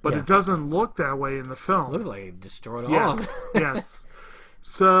 But it doesn't look that way in the film. It looks like he destroyed all of Yes, it. yes.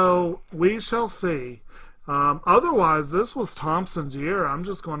 So, we shall see. Otherwise, this was Thompson's year. I'm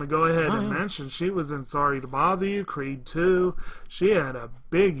just going to go ahead and mention she was in Sorry to Bother You, Creed 2. She had a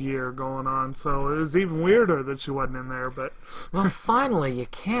big year going on, so it was even weirder that she wasn't in there. But Well, finally, you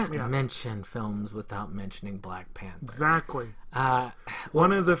can't mention films without mentioning Black Panther. exactly.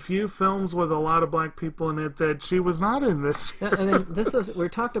 One of the few films with a lot of black people in it that she was not in this year. And then this is we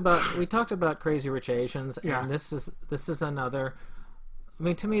talked about Crazy Rich Asians, and this is another. I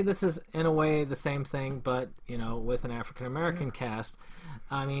mean, to me, this is in a way the same thing, but with an African American cast.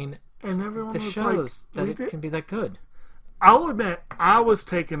 I mean, And everyone this was shows like, that it can be that good. I'll admit, I was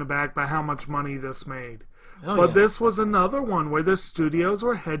taken aback by how much money this made. Oh, But yes. this was another one where the studios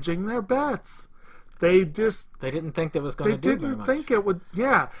were hedging their bets. They didn't think it was going to do very much. think it would,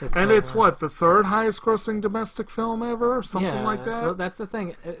 it's what, the third highest grossing domestic film ever, or something like that? Well, that's the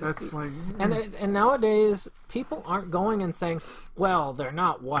thing. That's like, And nowadays, people aren't going and saying, well, they're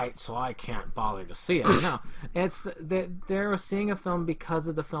not white, so I can't bother to see it. No, it's they're seeing a film because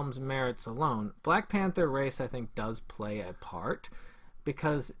of the film's merits alone. Black Panther race, I think, does play a part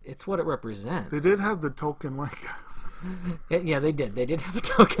because it's what it represents. they did have the token white guys. Yeah, they did. They did have a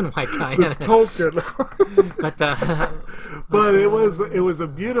token white guy in it. Token. But But it was a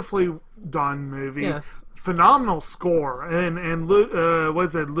beautifully done movie. Yes. Phenomenal score, and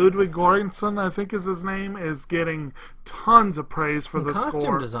was it Ludwig Göransson, I think is his name, is getting tons of praise for the costume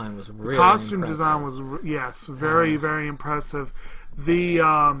score. design was really Costume impressive. design was very very impressive. The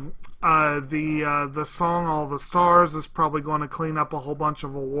song "All the Stars" is probably going to clean up a whole bunch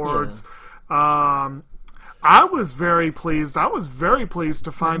of awards. I was very pleased. I was very pleased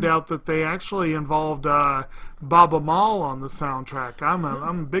to find out that they actually involved Baba Mal on the soundtrack. I'm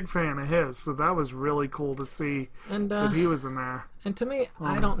a big fan of his, so that was really cool to see that he was in there. And to me,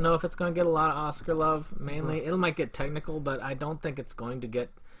 I don't know if it's going to get a lot of Oscar love. Mainly, it might get technical, but I don't think it's going to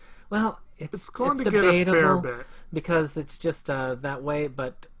get. Well, it's going to debatable get a fair bit because it's just that way.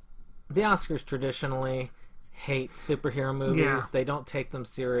 But the Oscars traditionally hate superhero movies. Yeah. They don't take them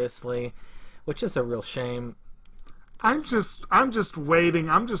seriously. which is a real shame. I'm just waiting.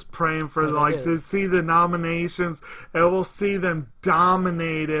 I'm just praying for But to see the nominations, and we'll see them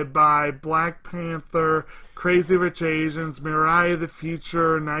dominated by Black Panther, Crazy Rich Asians, Mirai of the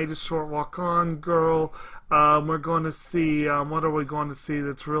Future, Night is Short, Walk On Girl. We're going to see, what are we going to see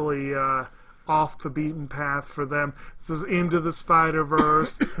that's really off the beaten path for them? This is Into the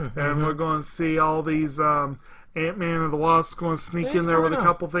Spider-Verse, and we're going to see all these Ant-Man and the Wasp going to sneak in there with a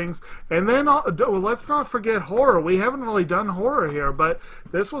couple things. And then, let's not forget horror. We haven't really done horror here, but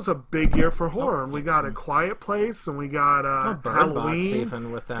this was a big year for horror. We got A Quiet Place, and we got Halloween. Box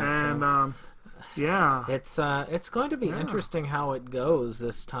even with that, and, yeah. It's going to be interesting how it goes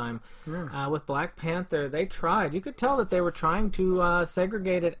this time. With Black Panther, they tried. You could tell that they were trying to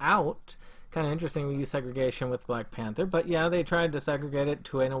segregate it out. Kind of interesting we use segregation with Black Panther, but yeah, they tried to segregate it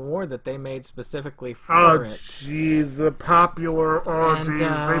to an award that they made specifically for it. Oh, jeez, the popular, jeez,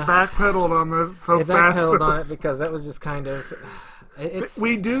 they backpedaled on this so fast. They backpedaled on it because that was just kind of...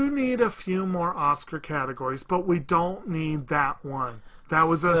 We do need a few more Oscar categories, but we don't need that one. That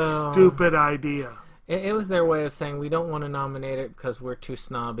was a stupid idea. It was their way of saying we don't want to nominate it because we're too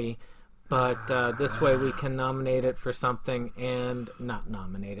snobby. But this way we can nominate it for something and not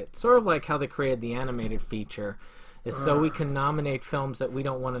nominate it. Sort of like how they created the animated feature. Is so we can nominate films that we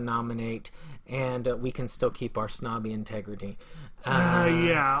don't want to nominate, and we can still keep our snobby integrity.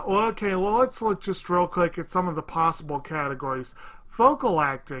 Yeah. Well, okay. Well, let's look just real quick at some of the possible categories. Vocal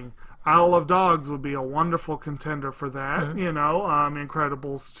acting. Isle of Dogs would be a wonderful contender for that. You know,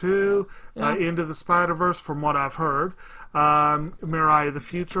 Incredibles 2, Into the Spider-Verse, from what I've heard. Mirai of the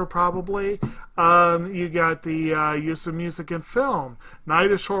Future, probably. You got the use of music in film.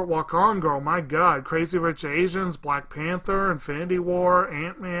 Night is Short, Walk On Girl, my God. Crazy Rich Asians, Black Panther, Infinity War,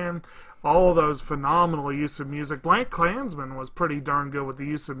 Ant-Man, all of those phenomenal use of music. Blank Klansman was pretty darn good with the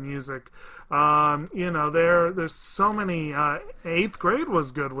use of music. You know, there's so many. 8th Grade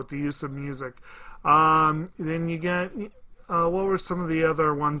was good with the use of music. Then you get... what were some of the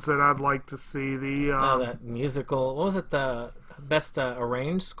other ones that I'd like to see? That musical. What was it? The best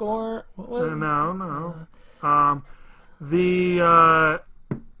arranged score? What was No.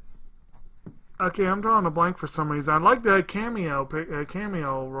 Okay, I'm drawing a blank for some reason. I'd like the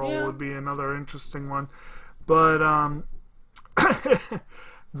cameo role would be another interesting one, but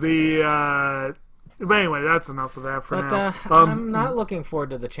But anyway, that's enough of that for now. I'm not looking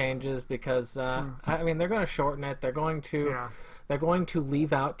forward to the changes because I mean they're going to shorten it. They're going to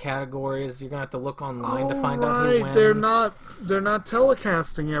leave out categories. You're going to have to look online to find out who wins. They're not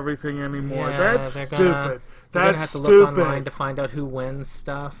telecasting everything anymore. That's stupid. You're going to have to look online to find out who wins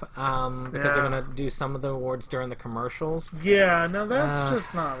stuff because they're going to do some of the awards during the commercials. Yeah, no, that's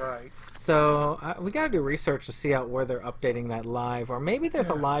just not right. So we got to do research to see out where they're updating that live, or maybe there's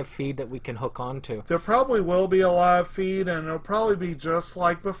a live feed that we can hook onto. There probably will be a live feed, and it'll probably be just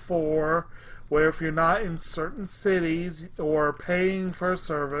like before, where if you're not in certain cities or paying for a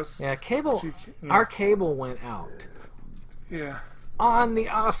service... Yeah, our cable went out. Yeah. On the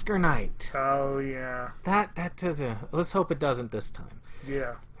Oscar night. Oh, yeah. That does. Let's hope it doesn't this time.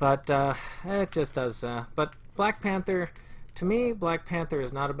 Yeah. But it just does. But Black Panther, to me, Black Panther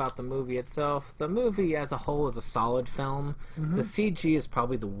is not about the movie itself. The movie as a whole is a solid film. The CG is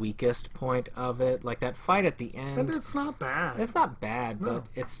probably the weakest point of it. Like that fight at the end. And it's not bad. It's not bad, but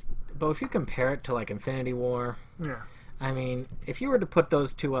But if you compare it to like Infinity War. Yeah. I mean, if you were to put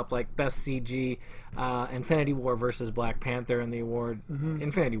those two up, like Best CG, Infinity War versus Black Panther in the award,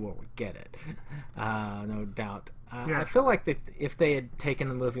 Infinity War would get it, no doubt. I feel like that if they had taken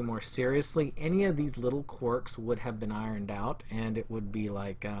the movie more seriously, any of these little quirks would have been ironed out, and it would be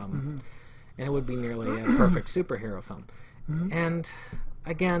like, and it would be nearly a perfect superhero film. And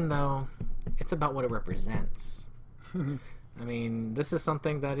again, though, it's about what it represents. I mean, this is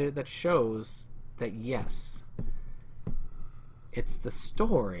something that shows that yes. It's the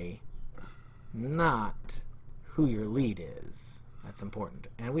story, not who your lead is. That's important.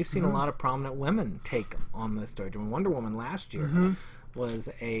 And we've seen a lot of prominent women take on this story. Wonder Woman last year was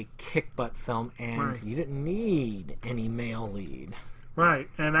a kick-butt film, and you didn't need any male lead. Right,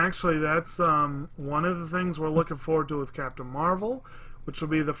 and actually that's one of the things we're looking forward to with Captain Marvel, which will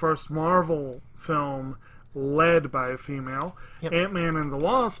be the first Marvel film led by a female. Ant-Man and the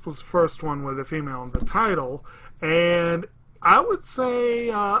Wasp was the first one with a female in the title, and I would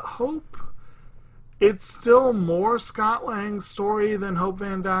say Hope, it's still more Scott Lang's story than Hope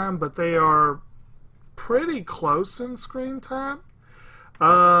Van Dyne, but they are pretty close in screen time.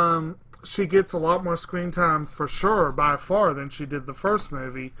 She gets a lot more screen time for sure, by far, than she did the first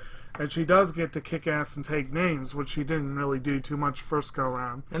movie. And she does get to kick ass and take names, which she didn't really do too much first go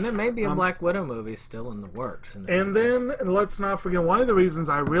around. And there may be a Black Widow movie still in the works. And then, let's not forget, one of the reasons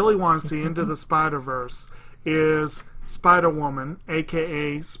I really want to see Into the Spider-Verse is Spider-Woman,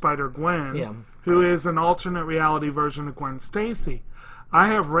 a.k.a. Spider-Gwen, who is an alternate reality version of Gwen Stacy. I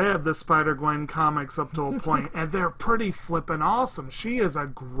have read the Spider-Gwen comics up to a point, and they're pretty flippin' awesome. She is a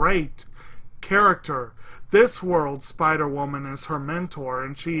great character. This world, Spider-Woman is her mentor,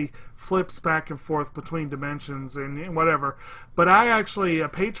 and she flips back and forth between dimensions and whatever. But I actually, a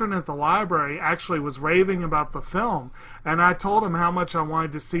patron at the library actually was raving about the film, and I told him how much I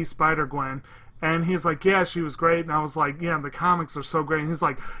wanted to see Spider-Gwen, and he's like, yeah, she was great. And I was like, yeah, the comics are so great. And he's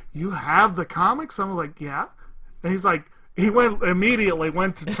like, you have the comics? I was like, yeah. And he's like, he immediately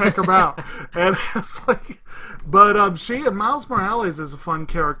went to check them out. And it's like, but Miles Morales is a fun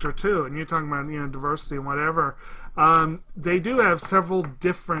character too. And you're talking about, diversity and whatever. They do have several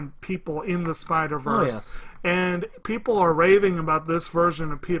different people in the Spider-Verse. Oh, yes. And people are raving about this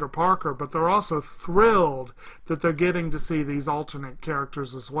version of Peter Parker, but they're also thrilled that they're getting to see these alternate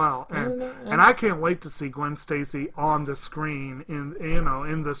characters as well. And I can't wait to see Gwen Stacy on the screen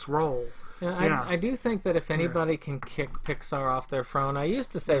in this role. Yeah, I do think that if anybody can kick Pixar off their throne, I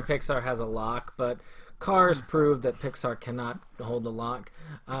used to say Pixar has a lock, but Cars proved that Pixar cannot hold the lock,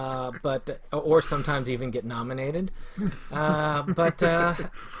 or sometimes even get nominated. But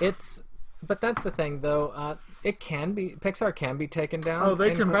that's the thing, though. Pixar can be taken down. Oh,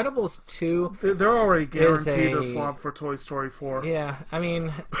 they can. Incredibles 2. They're already guaranteed a slot for Toy Story 4. Yeah, I mean,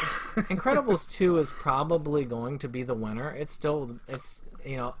 Incredibles 2 is probably going to be the winner. It's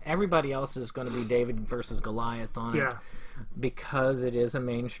everybody else is going to be David versus Goliath on it because it is a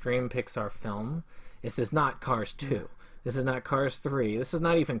mainstream Pixar film. This is not Cars 2. This is not Cars 3. This is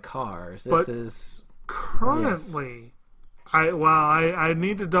not even Cars. This is currently. I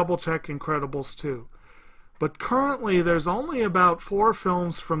need to double check Incredibles 2. But currently, there's only about 4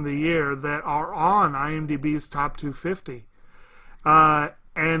 films from the year that are on IMDb's top 250.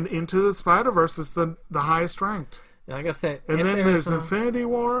 And Into the Spider-Verse is the highest ranked. Like I said, and then there's Infinity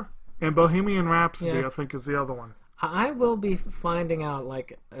War and Bohemian Rhapsody, I think, is the other one. I will be finding out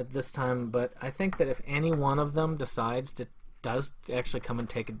at this time, but I think that if any one of them does actually come and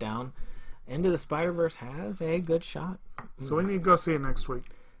take it down, Into the Spider-Verse has a good shot. So we need to go see it next week.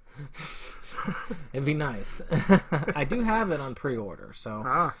 It'd be nice. I do have it on pre-order,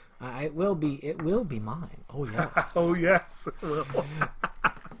 so it will be mine. Oh yes. Oh yes, it will.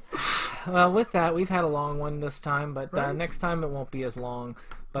 Well, with that, we've had a long one this time, but next time it won't be as long.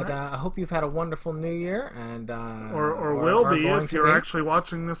 But I hope you've had a wonderful New Year, and or will be if you're actually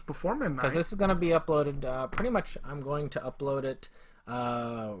watching this before midnight. Because this is going to be uploaded. Pretty much, I'm going to upload it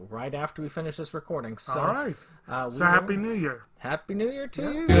right after we finish this recording. So, all right. So Happy New Year. Happy New Year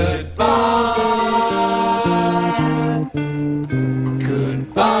to you. Goodbye.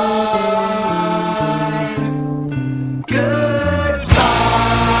 Goodbye.